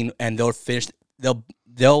 18, and they'll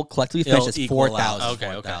collectively finish as 4,000.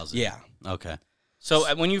 Okay, okay. Yeah. Okay.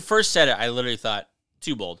 So when you first said it, I literally thought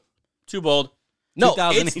too bold. Too bold. No,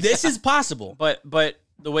 2,000 this is possible. But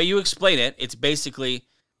the way you explain it, it's basically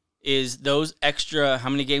is those extra how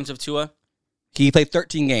many games of Tua? He played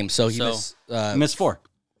 13 games, so he So- missed Missed 4.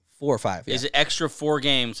 4 or 5. Yeah. Is it extra 4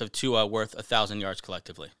 games of Tua worth 1,000 yards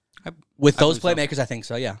collectively? With those believe so. playmakers, I think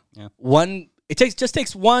so. Yeah. Yeah. It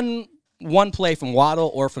takes one play from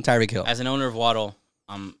Waddle or from Tyreek Hill. As an owner of Waddle,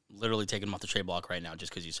 I'm literally taking him off the trade block right now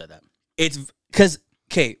just because you said that. It's because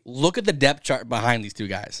look at the depth chart behind these two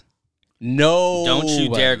guys. No, Don't you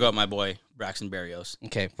dare go at my boy Braxton Berrios.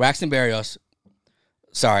 Okay, Braxton Berrios.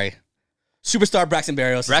 Sorry, superstar Braxton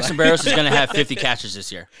Berrios. Braxton Berrios is going to have 50 catches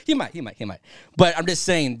this year. He might. But I'm just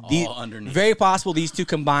saying, underneath. very possible these two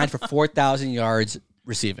combined for 4,000 yards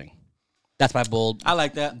receiving. That's my bold I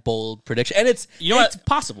like that. prediction, and it's You know it's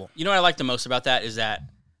possible. You know what I like the most about that is that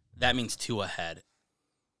means Tua had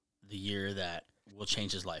the year that will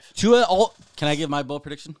change his life. Can I give my bold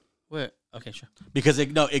prediction? Wait, okay, sure. Because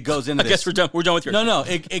it goes into I guess we're done. We're done with your. No,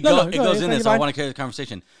 it No, goes into you're this. I fine. want to carry the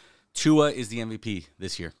conversation. Tua is the MVP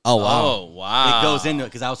this year. Oh wow! Oh wow! It goes into it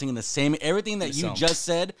because I was thinking the same. Everything that you So- just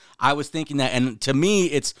said, I was thinking that. And to me,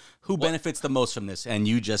 it's who benefits the most from this. And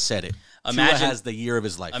you just said it. Imagine- Tua has the year of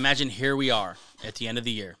his life. Imagine here we are at the end of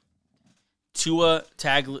the year. Tua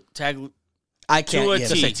tag. I can't. Tua Yeah,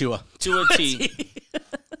 T. Just say Tua. Tua T.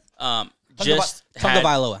 Just Tonga had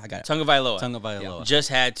Vailoa. I got it. Tonga Vailoa. Tagovailoa. Just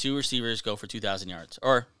had 2 receivers go for 2,000 yards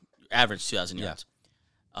or average 2,000 yards.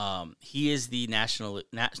 He is the National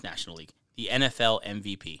League, the NFL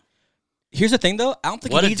MVP. Here's the thing, though. I don't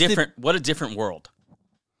think What he a needs different world.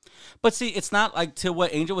 But see, it's not like, to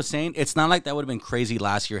what Angel was saying, it's not like that would have been crazy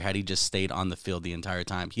last year had he just stayed on the field the entire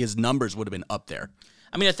time. His numbers would have been up there.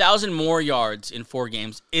 I mean, 1,000 more yards in 4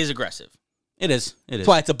 games is aggressive. It is. That's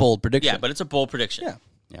why it's a bold prediction. Yeah, but it's a bold prediction. Yeah.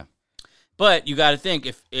 Yeah. But you got to think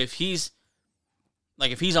if he's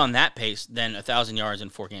on that pace, then 1,000 yards in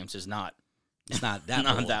 4 games is not It's not that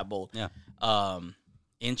not bold. that bold. Yeah.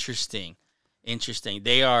 Interesting.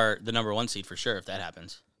 They are the number 1 seed for sure if that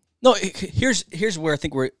happens. No, here's where I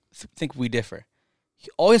think we differ.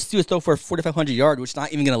 All he has to do is throw for 4,500 yards, which is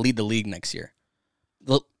not even going to lead the league next year.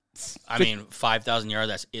 I mean, 5,000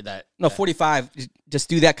 yards. No, 45. Just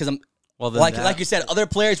do that because I'm. Well, then Like you said, other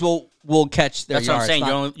players will catch their That's what I'm yards. saying.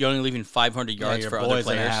 Not- You're only leaving 500 Yeah, yards your for other boy's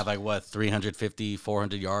going to players. have 350,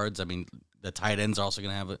 400 yards. I mean, the tight ends are also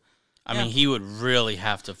going to have it. I mean, he would really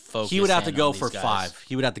have to focus. He would have to in go on for these guys. 5.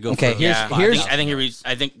 He would have to go Okay, for here's- Yeah, here's-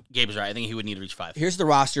 I think Gabe is right. I think he would need to reach 5. Here's the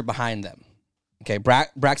roster behind them. Okay,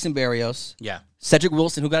 Braxton Berrios, Yeah, Cedric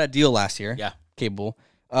Wilson, who got a deal last year. yeah. Capable.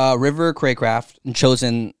 River Craycraft and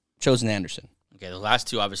Chosen Anderson. Okay, the last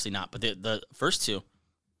 2 obviously not, but the first 2,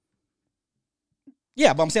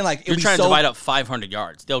 Yeah, but I'm saying like you're trying to divide up 500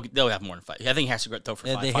 yards. They'll have more than 5. I think he has to throw for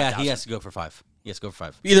 5. he 5,000. has to go for 5. He has to go for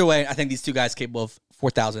 5. Either way, I think these two guys capable of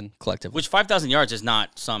 4,000 collectively. Which 5,000 yards is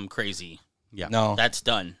not some crazy. Yeah. No, That's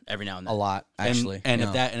done every now and a then. lot actually. And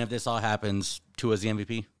No. if this all happens, Tua's the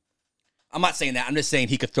MVP. I'm not saying that. I'm just saying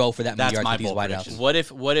he could throw for that many That's yards my with these bold wideouts.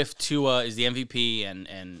 prediction. What if Tua is the MVP and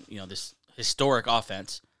this historic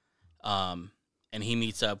offense, and he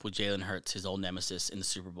meets up with Jalen Hurts, his old nemesis, in the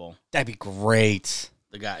Super Bowl? That'd be great.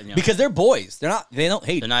 The guy, Because they're boys. They don't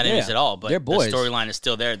hate. they're not enemies at all, but they're boys. the storyline is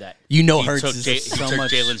still there that Hurts took is he so took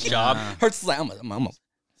much. Jalen's job. Hurts is like I'm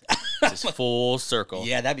It's full circle.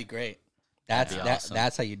 yeah, that'd be great. That's That'd be awesome.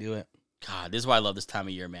 that's how you do it. God, this is why I love this time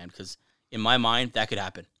of year, man. Because in my mind, that could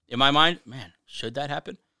happen. In my mind, man, should that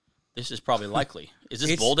happen? This is probably likely. Is this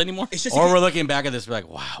It's- bold anymore? It's just Or we're looking back at this, we're like,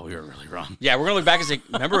 wow, we were really wrong. Yeah, we're gonna look back and say,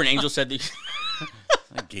 remember when Angel said these?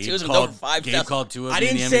 Gabe Tua's gonna go for 5,000. Gabe called Tua. I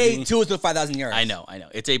being didn't the say MVP. Tua was 5,000 yards. I know.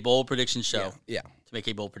 It's a bold prediction show. Yeah. to make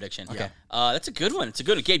a bold prediction. Okay. That's a good one. It's a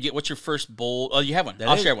good one. Gabe, what's your first bold? Oh, you have one.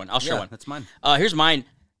 I'll share one. I'll share one. That's mine. Here's mine.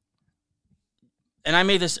 And I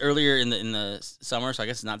made this earlier in the summer, so I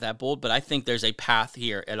guess it's not that bold. But I think there's a path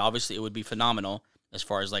here, and obviously it would be phenomenal as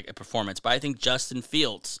far as like a performance. But I think Justin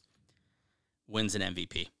Fields wins an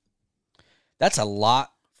MVP That's a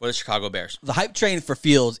lot. for the Chicago Bears. The hype train for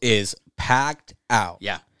Fields is packed out.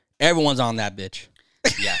 Yeah, Everyone's on that bitch.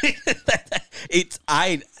 yeah.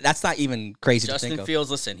 That's not even crazy to Justin think of.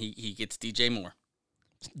 Fields, listen, he gets DJ Moore.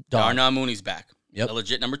 Dog. Darnell Mooney's back. Yep. A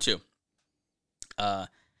legit number 2.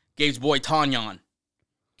 Gabe's boy Tanyan.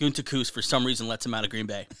 Gunter Koos for some reason lets him out of Green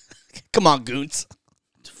Bay. Come on, Goons.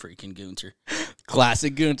 It's freaking Gunter.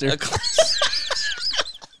 Classic Gunter.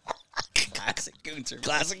 Classic Gunter.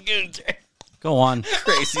 Classic Gunter. Go on.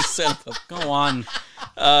 Crazy setup. Go on.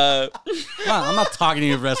 I'm not talking to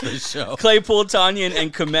you the rest of the show. Claypool, Tanyan,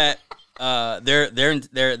 and Komet. They're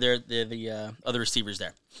the other receivers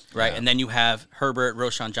there, right? Yeah. And then you have Herbert,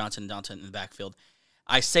 Roshan Johnson, and Dalton in the backfield.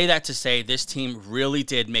 I say that to say this team really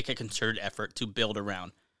did make a concerted effort to build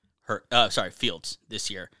around Fields this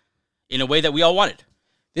year in a way that we all wanted.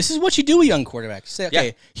 This is what you do with young quarterbacks. Say, okay,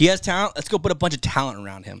 Yeah. he has talent. Let's go put a bunch of talent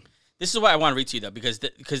around him. This is what I want to read to you though, because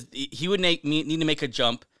he would need to make a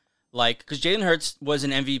jump, because Jalen Hurts was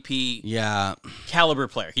an MVP Yeah. caliber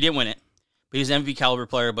player. He didn't win it, but he was an MVP caliber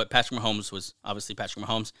player. But Patrick Mahomes was obviously Patrick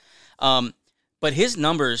Mahomes. But his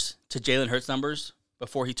numbers to Jalen Hurts' numbers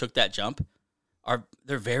before he took that jump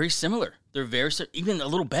they're very similar. They're even a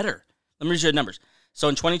little better. Let me read you the numbers. So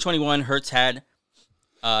in 2021, Hurts had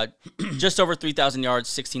just over 3,000 yards,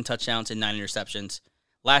 16 touchdowns, and 9 interceptions.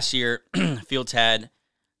 Last year, Fields had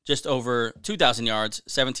just over 2,000 yards,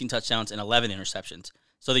 17 touchdowns, and 11 interceptions.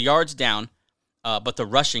 So the yards down, but the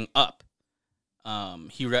rushing up.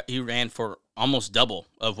 He ran for almost double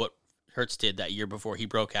of what Hurts did that year before he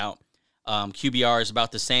broke out. QBR is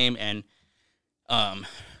about the same, and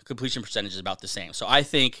completion percentage is about the same. So I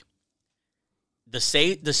think the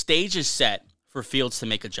stage is set for Fields to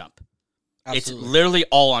make a jump. Absolutely. It's literally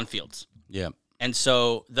all on Fields. Yeah. And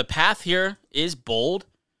so the path here is bold,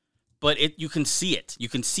 but you can see it. You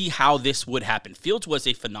can see how this would happen. Fields was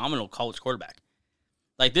a phenomenal college quarterback.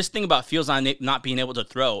 Like, this thing about Fields not being able to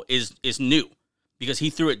throw is new because he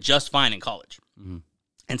threw it just fine in college. Mm-hmm.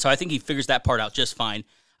 And so I think he figures that part out just fine.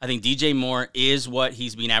 I think DJ Moore is what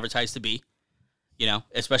he's being advertised to be,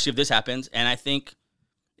 especially if this happens. And I think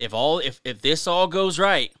if this all goes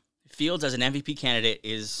right, Fields as an MVP candidate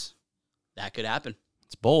that could happen.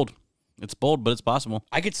 It's bold. It's bold, but it's possible.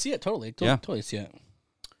 I could see it totally. Yeah. Totally see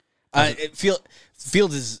it.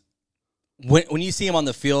 Fields is when you see him on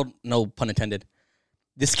the field, no pun intended.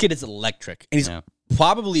 This kid is electric, and he's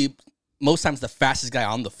probably most times the fastest guy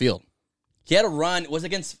on the field. He had a run. Was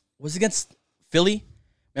against Philly.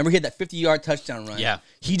 Remember, he had that 50-yard touchdown run. Yeah.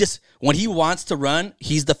 He just when he wants to run,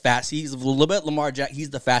 he's the fast. He's a little bit Lamar Jackson. He's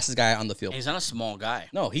the fastest guy on the field. And he's not a small guy.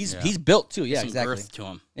 No, he's built too. Yeah, Some exactly. girth to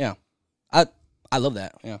him. Yeah, I love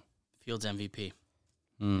that. Yeah. Fields MVP.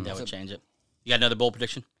 That would change it. You got another bold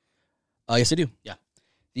prediction? Yes, I do. Yeah.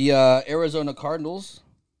 The Arizona Cardinals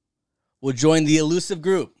will join the elusive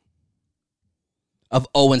group of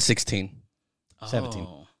 0-16. 17.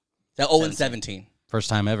 Oh. The 0-17. First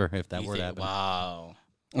time ever, if that were to happen. Wow.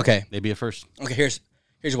 Okay. They'd be a first. Okay.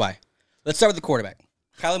 Here's why. Let's start with the quarterback.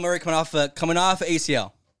 Kyler Murray coming off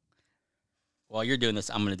ACL. While you're doing this,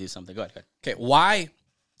 I'm going to do something. Go ahead. Okay. Why?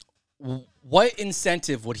 What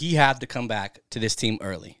incentive would he have to come back to this team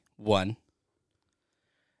early? One.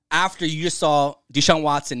 After you just saw Deshaun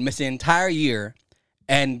Watson miss an entire year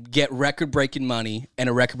and get record-breaking money and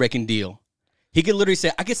a record-breaking deal, he could literally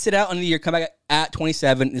say, I could sit out on the year, come back at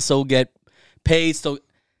 27, and still get paid.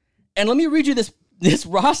 And let me read you this. This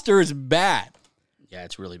roster is bad. Yeah,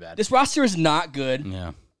 it's really bad. This roster is not good.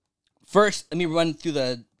 Yeah. First, let me run through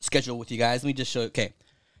the schedule with you guys. Let me just show you. Okay.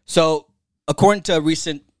 So, according to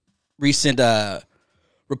recent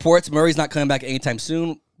reports, Murray's not coming back anytime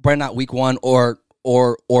soon. Probably not week 1 or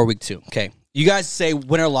week 2. Okay. You guys say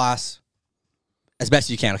win or loss as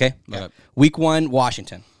best you can, okay? Okay. Week 1,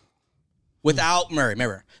 Washington. Without Murray.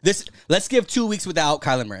 Remember. Let's give 2 weeks without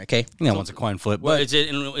Kyler Murray, okay? Yeah, one's a coin flip. Well, But is it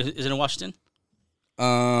in Washington?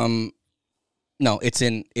 No, it's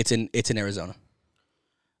in Arizona.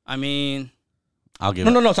 I mean, I'll give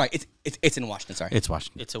it. No, sorry. It's in Washington, sorry. It's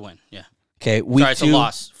Washington. it's a win. Yeah. Okay, week Sorry, it's 2. a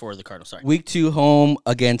loss for the Cardinals. Sorry. Week 2 home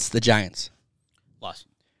against the Giants. Loss.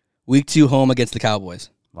 Week 2 home against the Cowboys.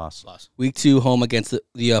 Loss. Loss. Week 2 home against the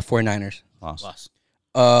 49ers. Loss. Loss.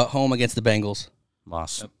 Home against the Bengals.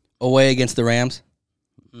 Loss. Yep. Away against the Rams.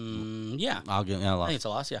 Yeah. I'll give I loss. think it's a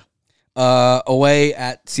loss, yeah. Away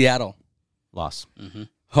at Seattle. Loss.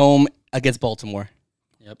 Home against Baltimore.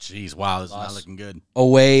 Yep. Jeez, wow, this is Loss. not looking good.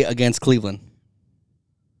 Away against Cleveland.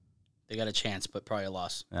 They got a chance, but probably a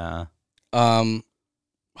loss.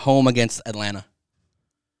 Home against Atlanta.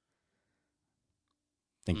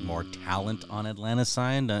 Think more talent on Atlanta's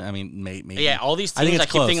side. I mean, maybe. Yeah, all these I think teams, it's I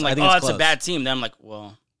keep close. thinking I like, think oh, it's it's a close. bad team. Then I'm like,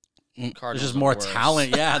 well, There's Cardinals just are more worse.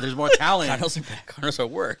 talent. Yeah, there's more talent. Cardinals are back. Cardinals are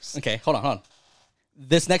worse. Okay, hold on.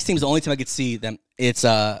 This next team is the only team I could see them. It's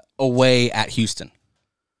away at Houston.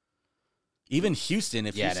 Even Houston,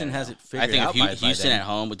 if Houston no, has no. it figured I think out if by Houston then, at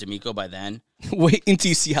home with D'Amico by then, Wait until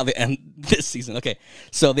you see how they end this season. Okay,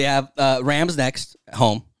 so they have Rams next at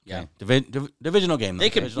home. yeah, divisional game. they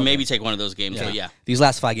could Divisional maybe game. take one of those games. But yeah, These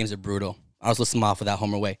last 5 games are brutal. I was listing them off without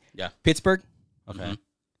home or away. yeah, Pittsburgh, Okay,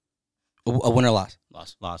 a win or loss.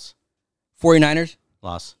 loss. 49ers,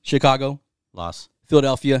 loss, Chicago, loss,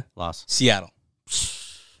 Philadelphia, loss. Seattle.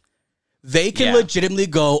 They can Yeah. legitimately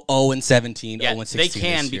go 0-17, Yeah, 0-16 they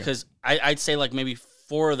can this year. because I'd say like maybe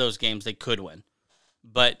 4 of those games they could win,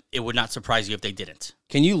 but it would not surprise you if they didn't.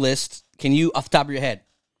 Can you off the top of your head,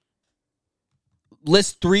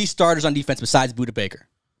 list 3 starters on defense besides Budda Baker?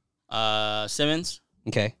 Simmons,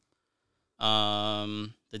 Okay. the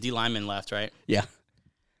D lineman left, right? Yeah.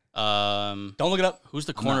 Don't Don't look it up. Who's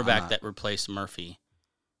the I'm not- cornerback that replaced Murphy?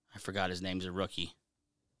 I forgot his name. He's a rookie.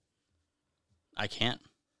 I can't.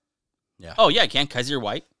 Yeah. Oh, yeah, I can. Kaiser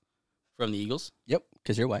White from the Eagles. Yep,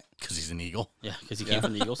 because you're white. Because he's an Eagle. Yeah, because he came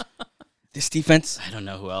from the Eagles. This defense, I don't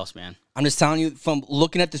know who else, man. I'm just telling you from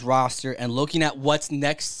looking at this roster and looking at what's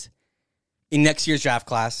next in next year's draft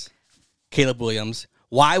class, Caleb Williams.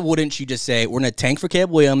 Why wouldn't you just say, we're going to tank for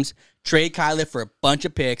Caleb Williams, trade Kyler for a bunch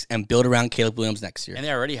of picks, and build around Caleb Williams next year? And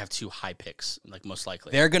they already have 2 high picks, like most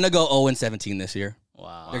likely. They're going to go 0-17 this year.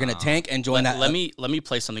 Wow. They're going to tank and join that. Let me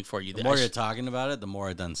play something for you. The more you're talking about it, the more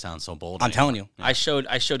it doesn't sound so bold. I'm telling you. I showed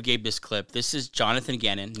Gabe this clip. This is Jonathan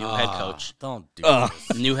Gannon, new head coach. Don't do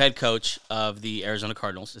this. New head coach of the Arizona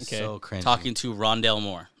Cardinals. It's so cringy. Talking to Rondell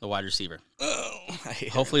Moore, the wide receiver.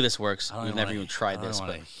 Hopefully this works. I don't We've even never wanna- even tried I don't this,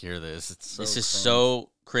 wanna but hear this. It's so this is cringe. so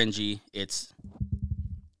cringy. It's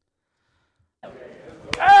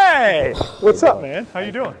Hey, what's up, man? How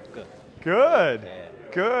you doing? Good.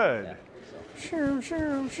 Good. Shoo,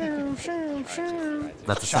 shoo, shoo, shoo, shoo.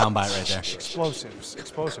 That's a soundbite right there.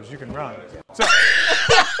 Explosives. You can run.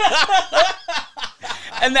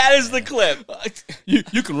 and that is the clip.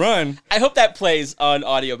 You can run. I hope that plays on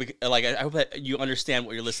audio. Like I hope that you understand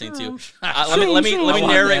what you're listening to. Let me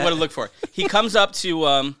narrate what I look for. He comes up to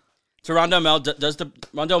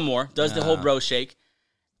Rondell Moore does the whole bro shake.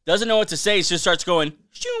 Doesn't know what to say. He just starts going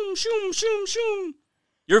shoom shoom shoom shoom.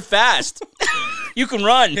 You're fast. You can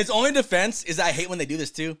run. His only defense is I hate when they do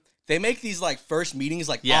this too. They make these like first meetings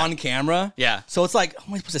like Yeah. on camera. Yeah. So it's like, what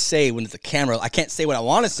am I supposed to say when it's a camera? I can't say what I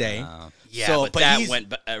want to say. Yeah, So, but but that he's-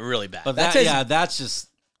 went really bad. But That's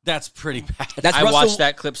that's pretty bad. That's I Russell, watched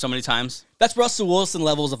that clip so many times. That's Russell Wilson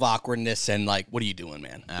levels of awkwardness and like, what are you doing,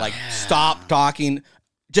 man? Like, stop talking.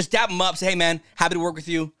 Just dap him up. Say, hey, man, happy to work with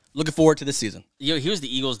you. Looking forward to this season. You know, he was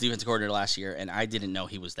the Eagles' defensive coordinator last year, and I didn't know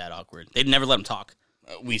he was that awkward. They'd never let him talk.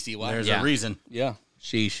 We see why. There's Yeah. a reason. Yeah.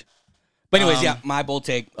 Sheesh. But anyways, yeah, my bold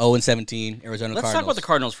take, 0-17, Arizona Let's Cardinals. talk about the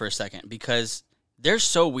Cardinals for a second, because they're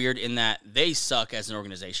so weird in that they suck as an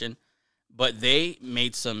organization, but they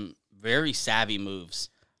made some very savvy moves.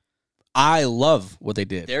 I love what they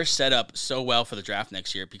did. They're set up so well for the draft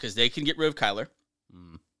next year because they can get rid of Kyler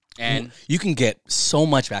and You can get so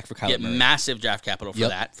much back for Kyler get Murray. massive draft capital for Yep,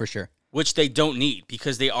 that, for sure. which they don't need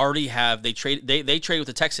because they already have. They trade with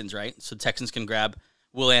the Texans, right? So Texans can grab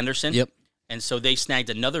Will Anderson. Yep. And so they snagged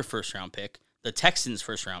another first-round pick, the Texans'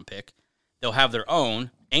 first-round pick. They'll have their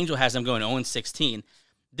own. Angel has them going 0-16.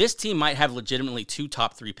 This team might have legitimately 2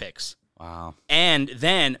 top 3 picks, Wow. and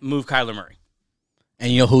then move Kyler Murray,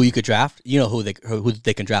 And you know who you could draft? You know who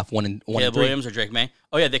they can draft 1 and 3. Caleb Williams, or Drake May.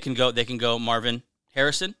 Oh yeah, they can go Marvin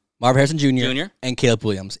Harrison. Marvin Harrison Jr. Jr. and Caleb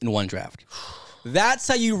Williams in one draft. That's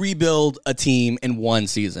how you rebuild a team in one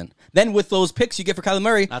season. Then with those picks you get for Kyler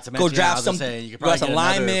Murray, Not to go mention, draft I was some, gonna say, you could draft probably some get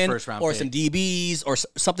another linemen first-round or pick. some DBs or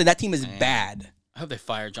something. That team is bad. I hope they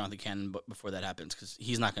fire Jonathan Cannon before that happens because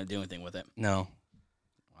he's not going to do anything with it. No.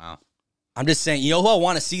 Wow. I'm just saying, you know who I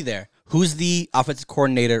want to see there? Who's the offensive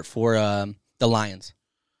coordinator for the Lions?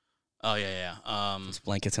 Oh yeah. This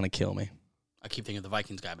blanket's going to kill me. I keep thinking of the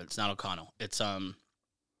Vikings guy, but it's not O'Connell. It's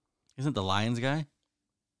Isn't the Lions guy?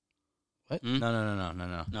 What? Hmm?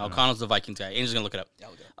 No. O'Connell's the Vikings guy. Angel's gonna look it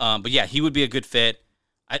up. But yeah, he would be a good fit.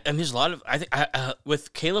 And there's a lot of I think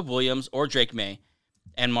with Caleb Williams or Drake May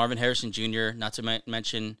and Marvin Harrison Jr. Not to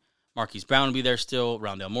mention Marquise Brown will be there still.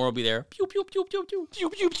 Rondell Moore will be there. Pew, pew, pew, pew, pew, pew,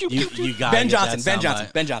 pew, pew, pew, pew. You got Ben Johnson. Ben Johnson.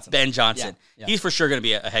 Ben Johnson. Yeah. He's for sure going to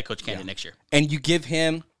be a head coach candidate next year. And you give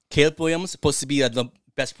him Caleb Williams, supposed to be the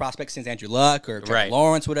best prospect since Andrew Luck or Trevor Right.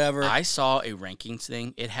 Lawrence, whatever. I saw a rankings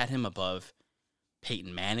thing. It had him above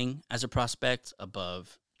Peyton Manning as a prospect,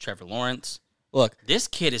 above Trevor Lawrence. Look, This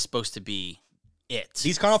kid is supposed to be it.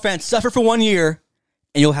 these Cardinal fans suffer for 1 year,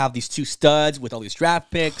 and you'll have these two studs with all these draft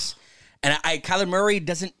picks. And Kyler Murray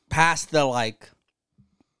doesn't pass the dog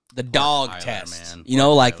Kyler, test. man. You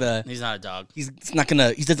know, like the He's not a dog. he's not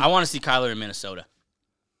gonna. He doesn't. I want to see Kyler in Minnesota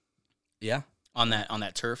Yeah, on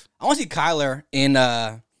that turf. I want to see Kyler in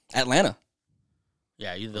Atlanta.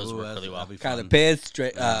 Yeah, either of those work really well. Kyler Pitts,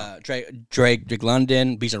 Drake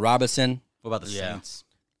London, Bijan Robinson. What about the Yeah. Saints?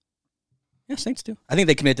 Yeah, Saints too. I think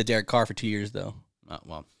they committed to Derek Carr for 2 years though,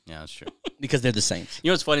 Well, yeah, that's true. because they're the Saints. You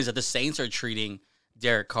know what's funny is that the Saints are treating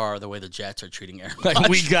Derek Carr the way the Jets are treating Aaron Like, Rodgers.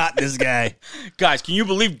 we got this guy. Guys, can you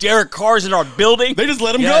believe Derek Carr's in our building? They just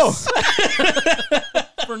let him Yes. go.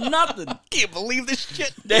 For nothing. Can't believe this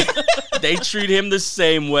shit. They treat him the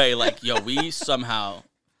same way. Like, yo, we somehow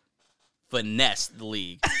finessed the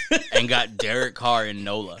league and got Derek Carr in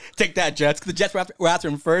NOLA. Take that, Jets. 'Cause the Jets were after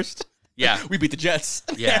him first. Yeah. We beat the Jets.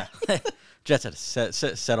 Yeah. Jets had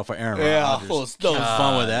to settle for Aaron Yeah, Rodgers. full stuff.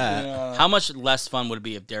 Fun with that. How much less fun would it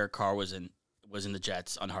be if Derek Carr was in the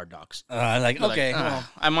Jets on Hard Knocks? Okay. well,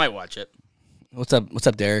 I might watch it. what's up? What's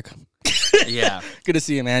up, Derek? Yeah. Good to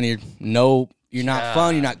see you, man. You're not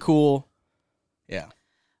fun. You're not cool. Yeah.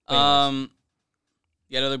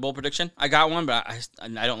 You got another bold prediction? I got one, but I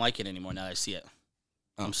don't like it anymore now that I see it.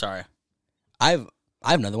 I'm sorry. I have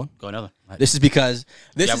another one. Go another. This is because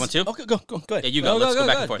this You have is one too? Okay, go ahead. Yeah, you go. Let's go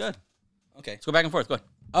back and forth. Good. Okay. Let's go back and forth. Go ahead.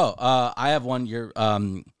 Oh, I have one. Your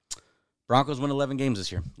Broncos win 11 games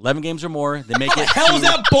this year. 11 games or more. They make it. Hell is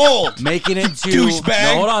that bold? Making it to Douchebag.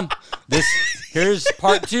 No, hold on. Here's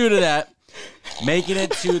part 2 to that. Making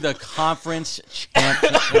it to the conference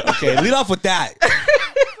championship. Okay, lead off with that.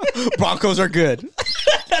 Broncos are good.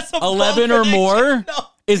 That's a 11 bold or prediction. more. No.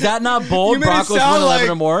 Is that not bold? You made it Broncos win sound 11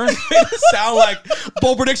 like- or more. Sound like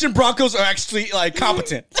bold prediction. Broncos are actually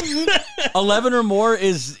competent. 11 or more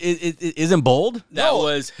isn't bold. That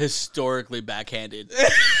was historically backhanded.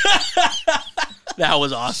 That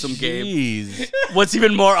was awesome, Gabe. Jeez. What's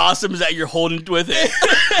even more awesome is that you're holding with it.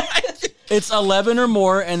 It's 11 or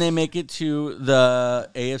more, and they make it to the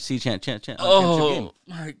AFC championship game. Oh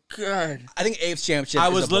my god! I think AFC Championship. I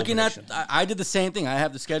is was a bold looking at. prediction. I did the same thing. I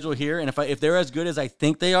have the schedule here, and if they're as good as I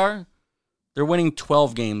think they are, they're winning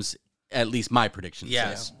 12 games. At least my prediction.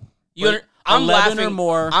 Yes, says. you. I'm 11 laughing or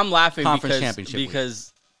more I'm laughing conference because championship week.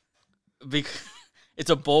 because it's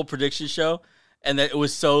a bold prediction show, and that it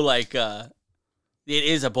was so like it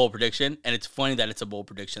is a bold prediction, and it's funny that it's a bold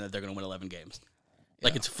prediction that they're going to win 11 games.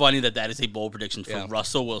 Like, it's funny that is a bold prediction for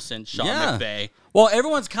Russell Wilson, Sean McVay. Well,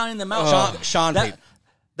 everyone's counting them out. Sean Payton.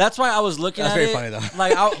 That's why I was looking That's at very it. funny, though.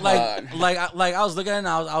 I was looking at it, and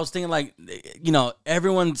I was thinking, like, you know,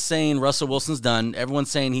 everyone's saying Russell Wilson's done. Everyone's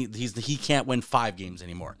saying he can't win 5 games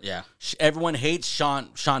anymore. Yeah. Everyone hates Sean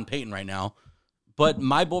Payton right now. But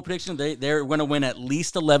my bold prediction, they're going to win at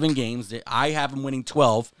least 11 games. I have them winning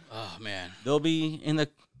 12. Oh man, They'll be in the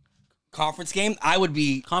Conference game. I would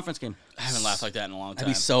be. conference game. I haven't laughed like that in a long I'd time.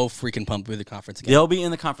 be so freaking pumped with the conference game. They'll be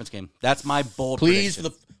in the conference game. That's my bold Please, for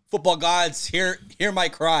prediction. the football gods, hear my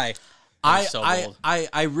cry. so bold.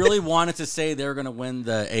 I really wanted to say they were going to win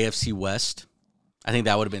the AFC West. I think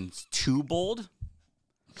that would have been too bold.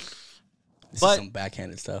 This But- is some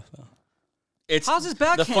backhanded stuff. Though. It's How's this The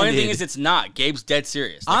funny backhanded? thing is, it's not. Gabe's dead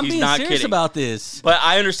serious. Like, I'm he's being not serious kidding. about this. But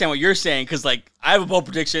I understand what you're saying because, like, I have a bold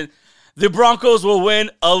prediction: the Broncos will win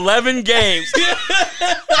 11 games.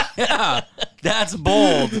 Yeah, that's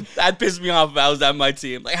bold. That pissed me off if I was on my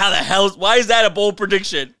team. Like, how the hell? Why is that a bold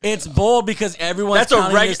prediction? It's bold because everyone's That's a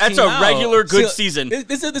counting this that's team a out. regular good See, season.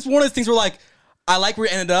 This is one of the things where like I like where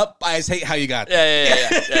it ended up. I just hate how you got there.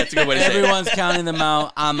 Yeah. That's a good way to say it. Everyone's counting them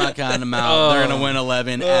out. I'm not counting them out. They're gonna win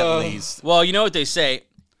 11 at least. Well, you know what they say: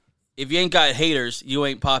 if you ain't got haters, you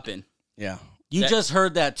ain't popping. Yeah. You just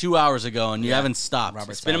heard that 2 hours ago, and you haven't stopped.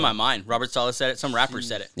 It's been in my mind. Robert Saleh said it. Some rapper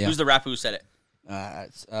said it. Yeah. Who's the rapper who said it? I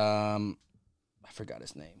forgot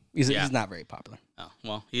his name. He's not very popular. Oh,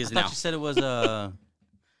 well, he is I thought now. you said it was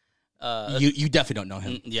You definitely don't know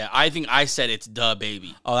him. Yeah, I think I said it's the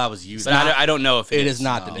baby, Oh, that was you. but I don't know if It is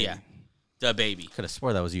not the baby. Yeah, the baby. Could have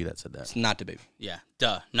swore that was you that said that. It's not the baby. Yeah,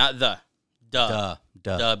 not the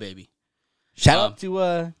Duh. baby. Shout out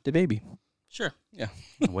to the baby. Sure. Yeah.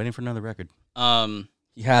 I'm waiting for another record.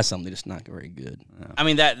 He has something, just not very good. I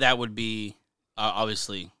mean that would be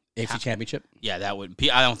obviously AFC Championship. Yeah, that would.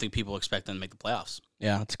 I don't think people expect them to make the playoffs.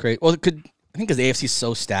 Yeah, that's great. Well, I think because the AFC is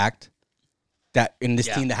so stacked that in this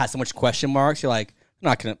team that has so much question marks, you're like, I'm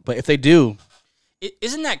not gonna. But if they do,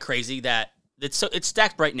 Isn't that crazy that it's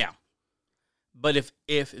stacked right now? But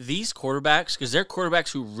if these quarterbacks, because they're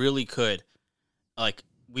quarterbacks who really could, like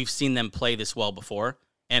we've seen them play this well before,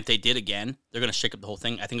 and if they did again, they're going to shake up the whole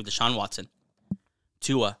thing. I think of Deshaun Watson,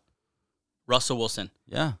 Tua, Russell Wilson,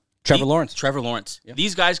 Trevor Lawrence. Yeah.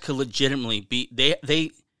 These guys could legitimately be.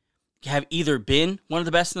 They have either been one of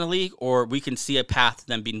the best in the league, or we can see a path to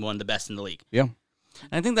them being one of the best in the league. Yeah.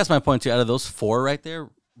 And I think that's my point too. Out of those 4 right there,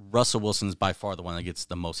 Russell Wilson's by far the one that gets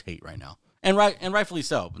the most hate right now, and rightfully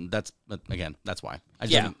so. But again, that's why. I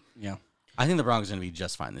think the Broncos are going to be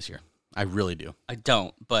just fine this year. I really do. I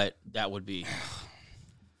don't, but that would be.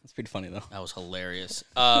 That's pretty funny though. That was hilarious.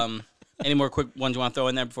 Any more quick ones you want to throw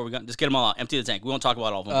in there before we go? Just get them all out. Empty the tank. We won't talk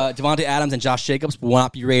about all of them. Devontae Adams and Josh Jacobs will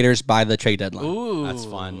not be Raiders by the trade deadline. Ooh, That's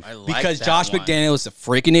fun. I like Because that Josh one. McDaniel is a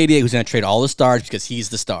freaking idiot who's going to trade all the stars because he's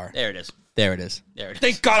the star. There it is. There it is. There it is.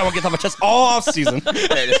 Thank God I won't get off my chest all off season. There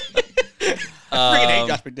it is. Freaking hate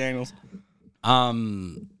Josh McDaniels.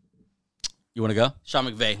 You want to go? Sean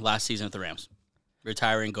McVay, last season with the Rams.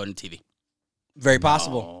 Retiring, going to TV. Very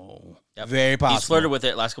possible. Yep. Very possible. He's flirted with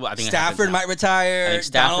it last couple. I think Stafford it might retire. I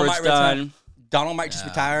think Donald Stafford's might retire. done. Donald might just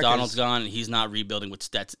retire. 'cause- Donald's gone, and he's not rebuilding with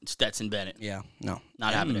Stetson Bennett. Yeah, no.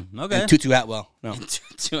 Not happening. Okay. And Tutu Atwell. No.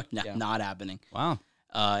 Not happening. Wow.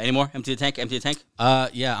 Any more? Empty the tank. Empty the tank.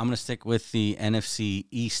 Yeah, I'm going to stick with the NFC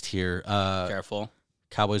East here. Careful.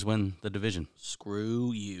 Cowboys win the division.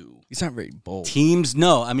 Screw you. He's not very bold. Teams,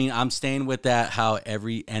 no. I mean, I'm staying with that. How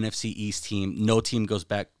every NFC East team, no team goes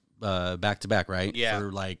back to back, right? Yeah.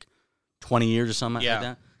 For like 20 years or something like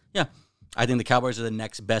that. Yeah. I think the Cowboys are the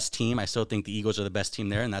next best team. I still think the Eagles are the best team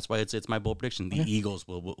there, and that's why it's my bold prediction. The Eagles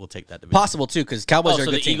will take that division. Possible, too, because Cowboys are a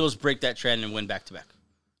so good the team. Eagles break that trend and win back-to-back.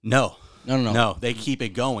 No. No. They keep it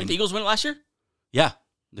going. The Eagles win it last year? Yeah.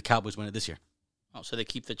 The Cowboys win it this year. Oh, so they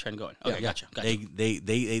keep the trend going. Okay, gotcha. They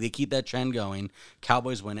keep that trend going.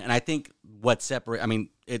 Cowboys win it. And I think what separate, I mean,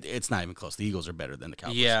 it's not even close. The Eagles are better than the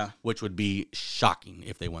Cowboys. Yeah. Which would be shocking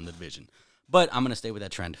if they won the division. But I'm going to stay with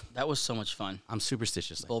that trend. That was so much fun. I'm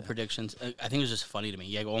superstitious. Bold predictions. I think it was just funny to me.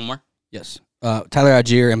 Yeah, go one more. Yes. Tyler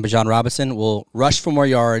Algier and Bijan Robinson will rush for more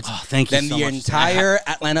yards thank you than so the much. entire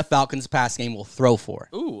Atlanta Falcons pass game will throw for.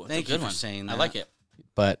 Ooh, Thank that's a you good for one. saying I that. like it.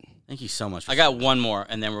 But Thank you so much. I got one more,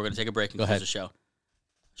 and then we're going to take a break and Go close ahead. the show.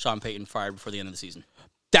 Sean Payton fired before the end of the season.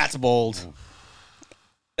 that's bold.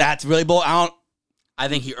 That's really bold. I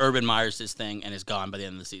think he Urban Meyers this thing and is gone by the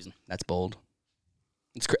end of the season. That's bold.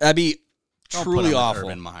 That'd be truly awful.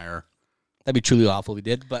 Urban Meyer. That'd be truly awful if we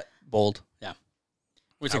did, but bold. Yeah.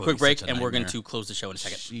 We're going to take a That would quick be break, such a and we're going nightmare. to close the show in a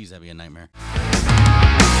second. Jeez, that'd be a nightmare.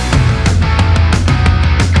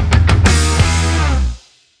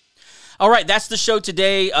 All right, that's the show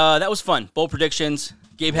today. That was fun. Bold predictions.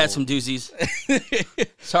 Gabe had some doozies.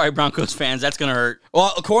 Sorry, Broncos fans. That's going to hurt.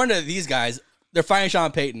 Well, according to these guys, they're firing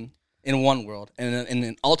Sean Payton in one world, and in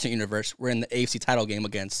an alternate universe, we're in the AFC title game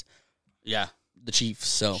against Yeah. the Chiefs.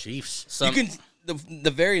 So Chiefs. you can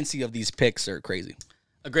the variancy of these picks are crazy.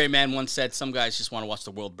 A great man once said, some guys just want to watch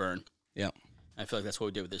the world burn. Yeah, I feel like that's what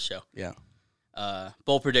we did with this show. yeah.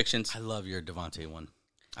 Bold predictions. I love your Devontae one.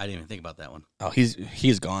 I didn't even think about that one. Oh, he's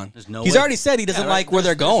gone. There's no He's way. already said he doesn't Yeah, like where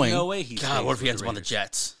they're there's going. No way. He God, stays what if he with ends up on the Raiders.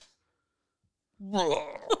 Jets?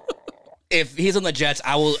 If he's on the Jets,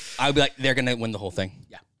 I'll be like, they're gonna win the whole thing.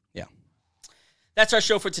 Yeah. Yeah. That's our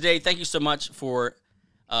show for today. Thank you so much for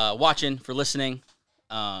watching, for listening.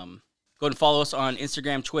 Go ahead and follow us on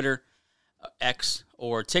Instagram, Twitter, X,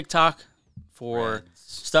 or TikTok for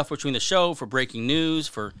stuff between the show, for breaking news,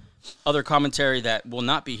 for other commentary that will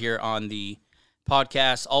not be here on the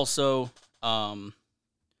podcast. Also,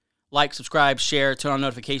 like, subscribe, share, turn on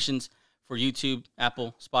notifications for YouTube,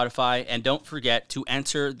 Apple, Spotify, and don't forget to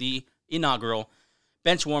enter the inaugural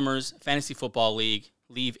Benchwarmers Fantasy Football League.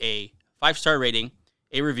 Leave a 5-star rating,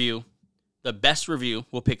 a review, the best review.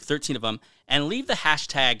 We'll pick 13 of them, and leave the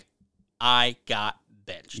hashtag I got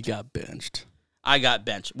benched. You got benched. I got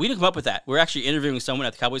benched. We didn't come up with that. We're actually interviewing someone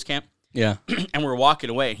at the Cowboys camp, Yeah. and we're walking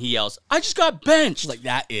away, and he yells, "I just got benched!" Like,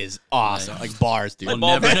 that is awesome. Like bars, dude. Like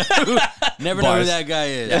ball Never know who Bars. that guy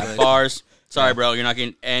is. Yeah, but- bars. Sorry, bro. You're not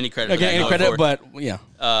getting any credit. Not for that getting any going credit, forward. but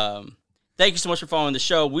yeah. Thank you so much for following the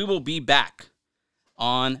show. We will be back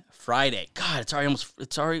on Friday. God, it's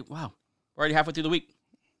already, wow. We're already halfway through the week.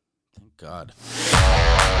 Thank God.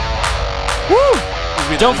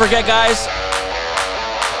 Don't forget, guys,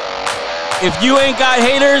 if you ain't got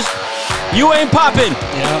haters, you ain't popping.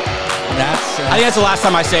 Yeah. That's I think that's the last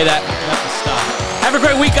time I say that. Stop. Have a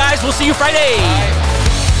great week, guys. We'll see you Friday.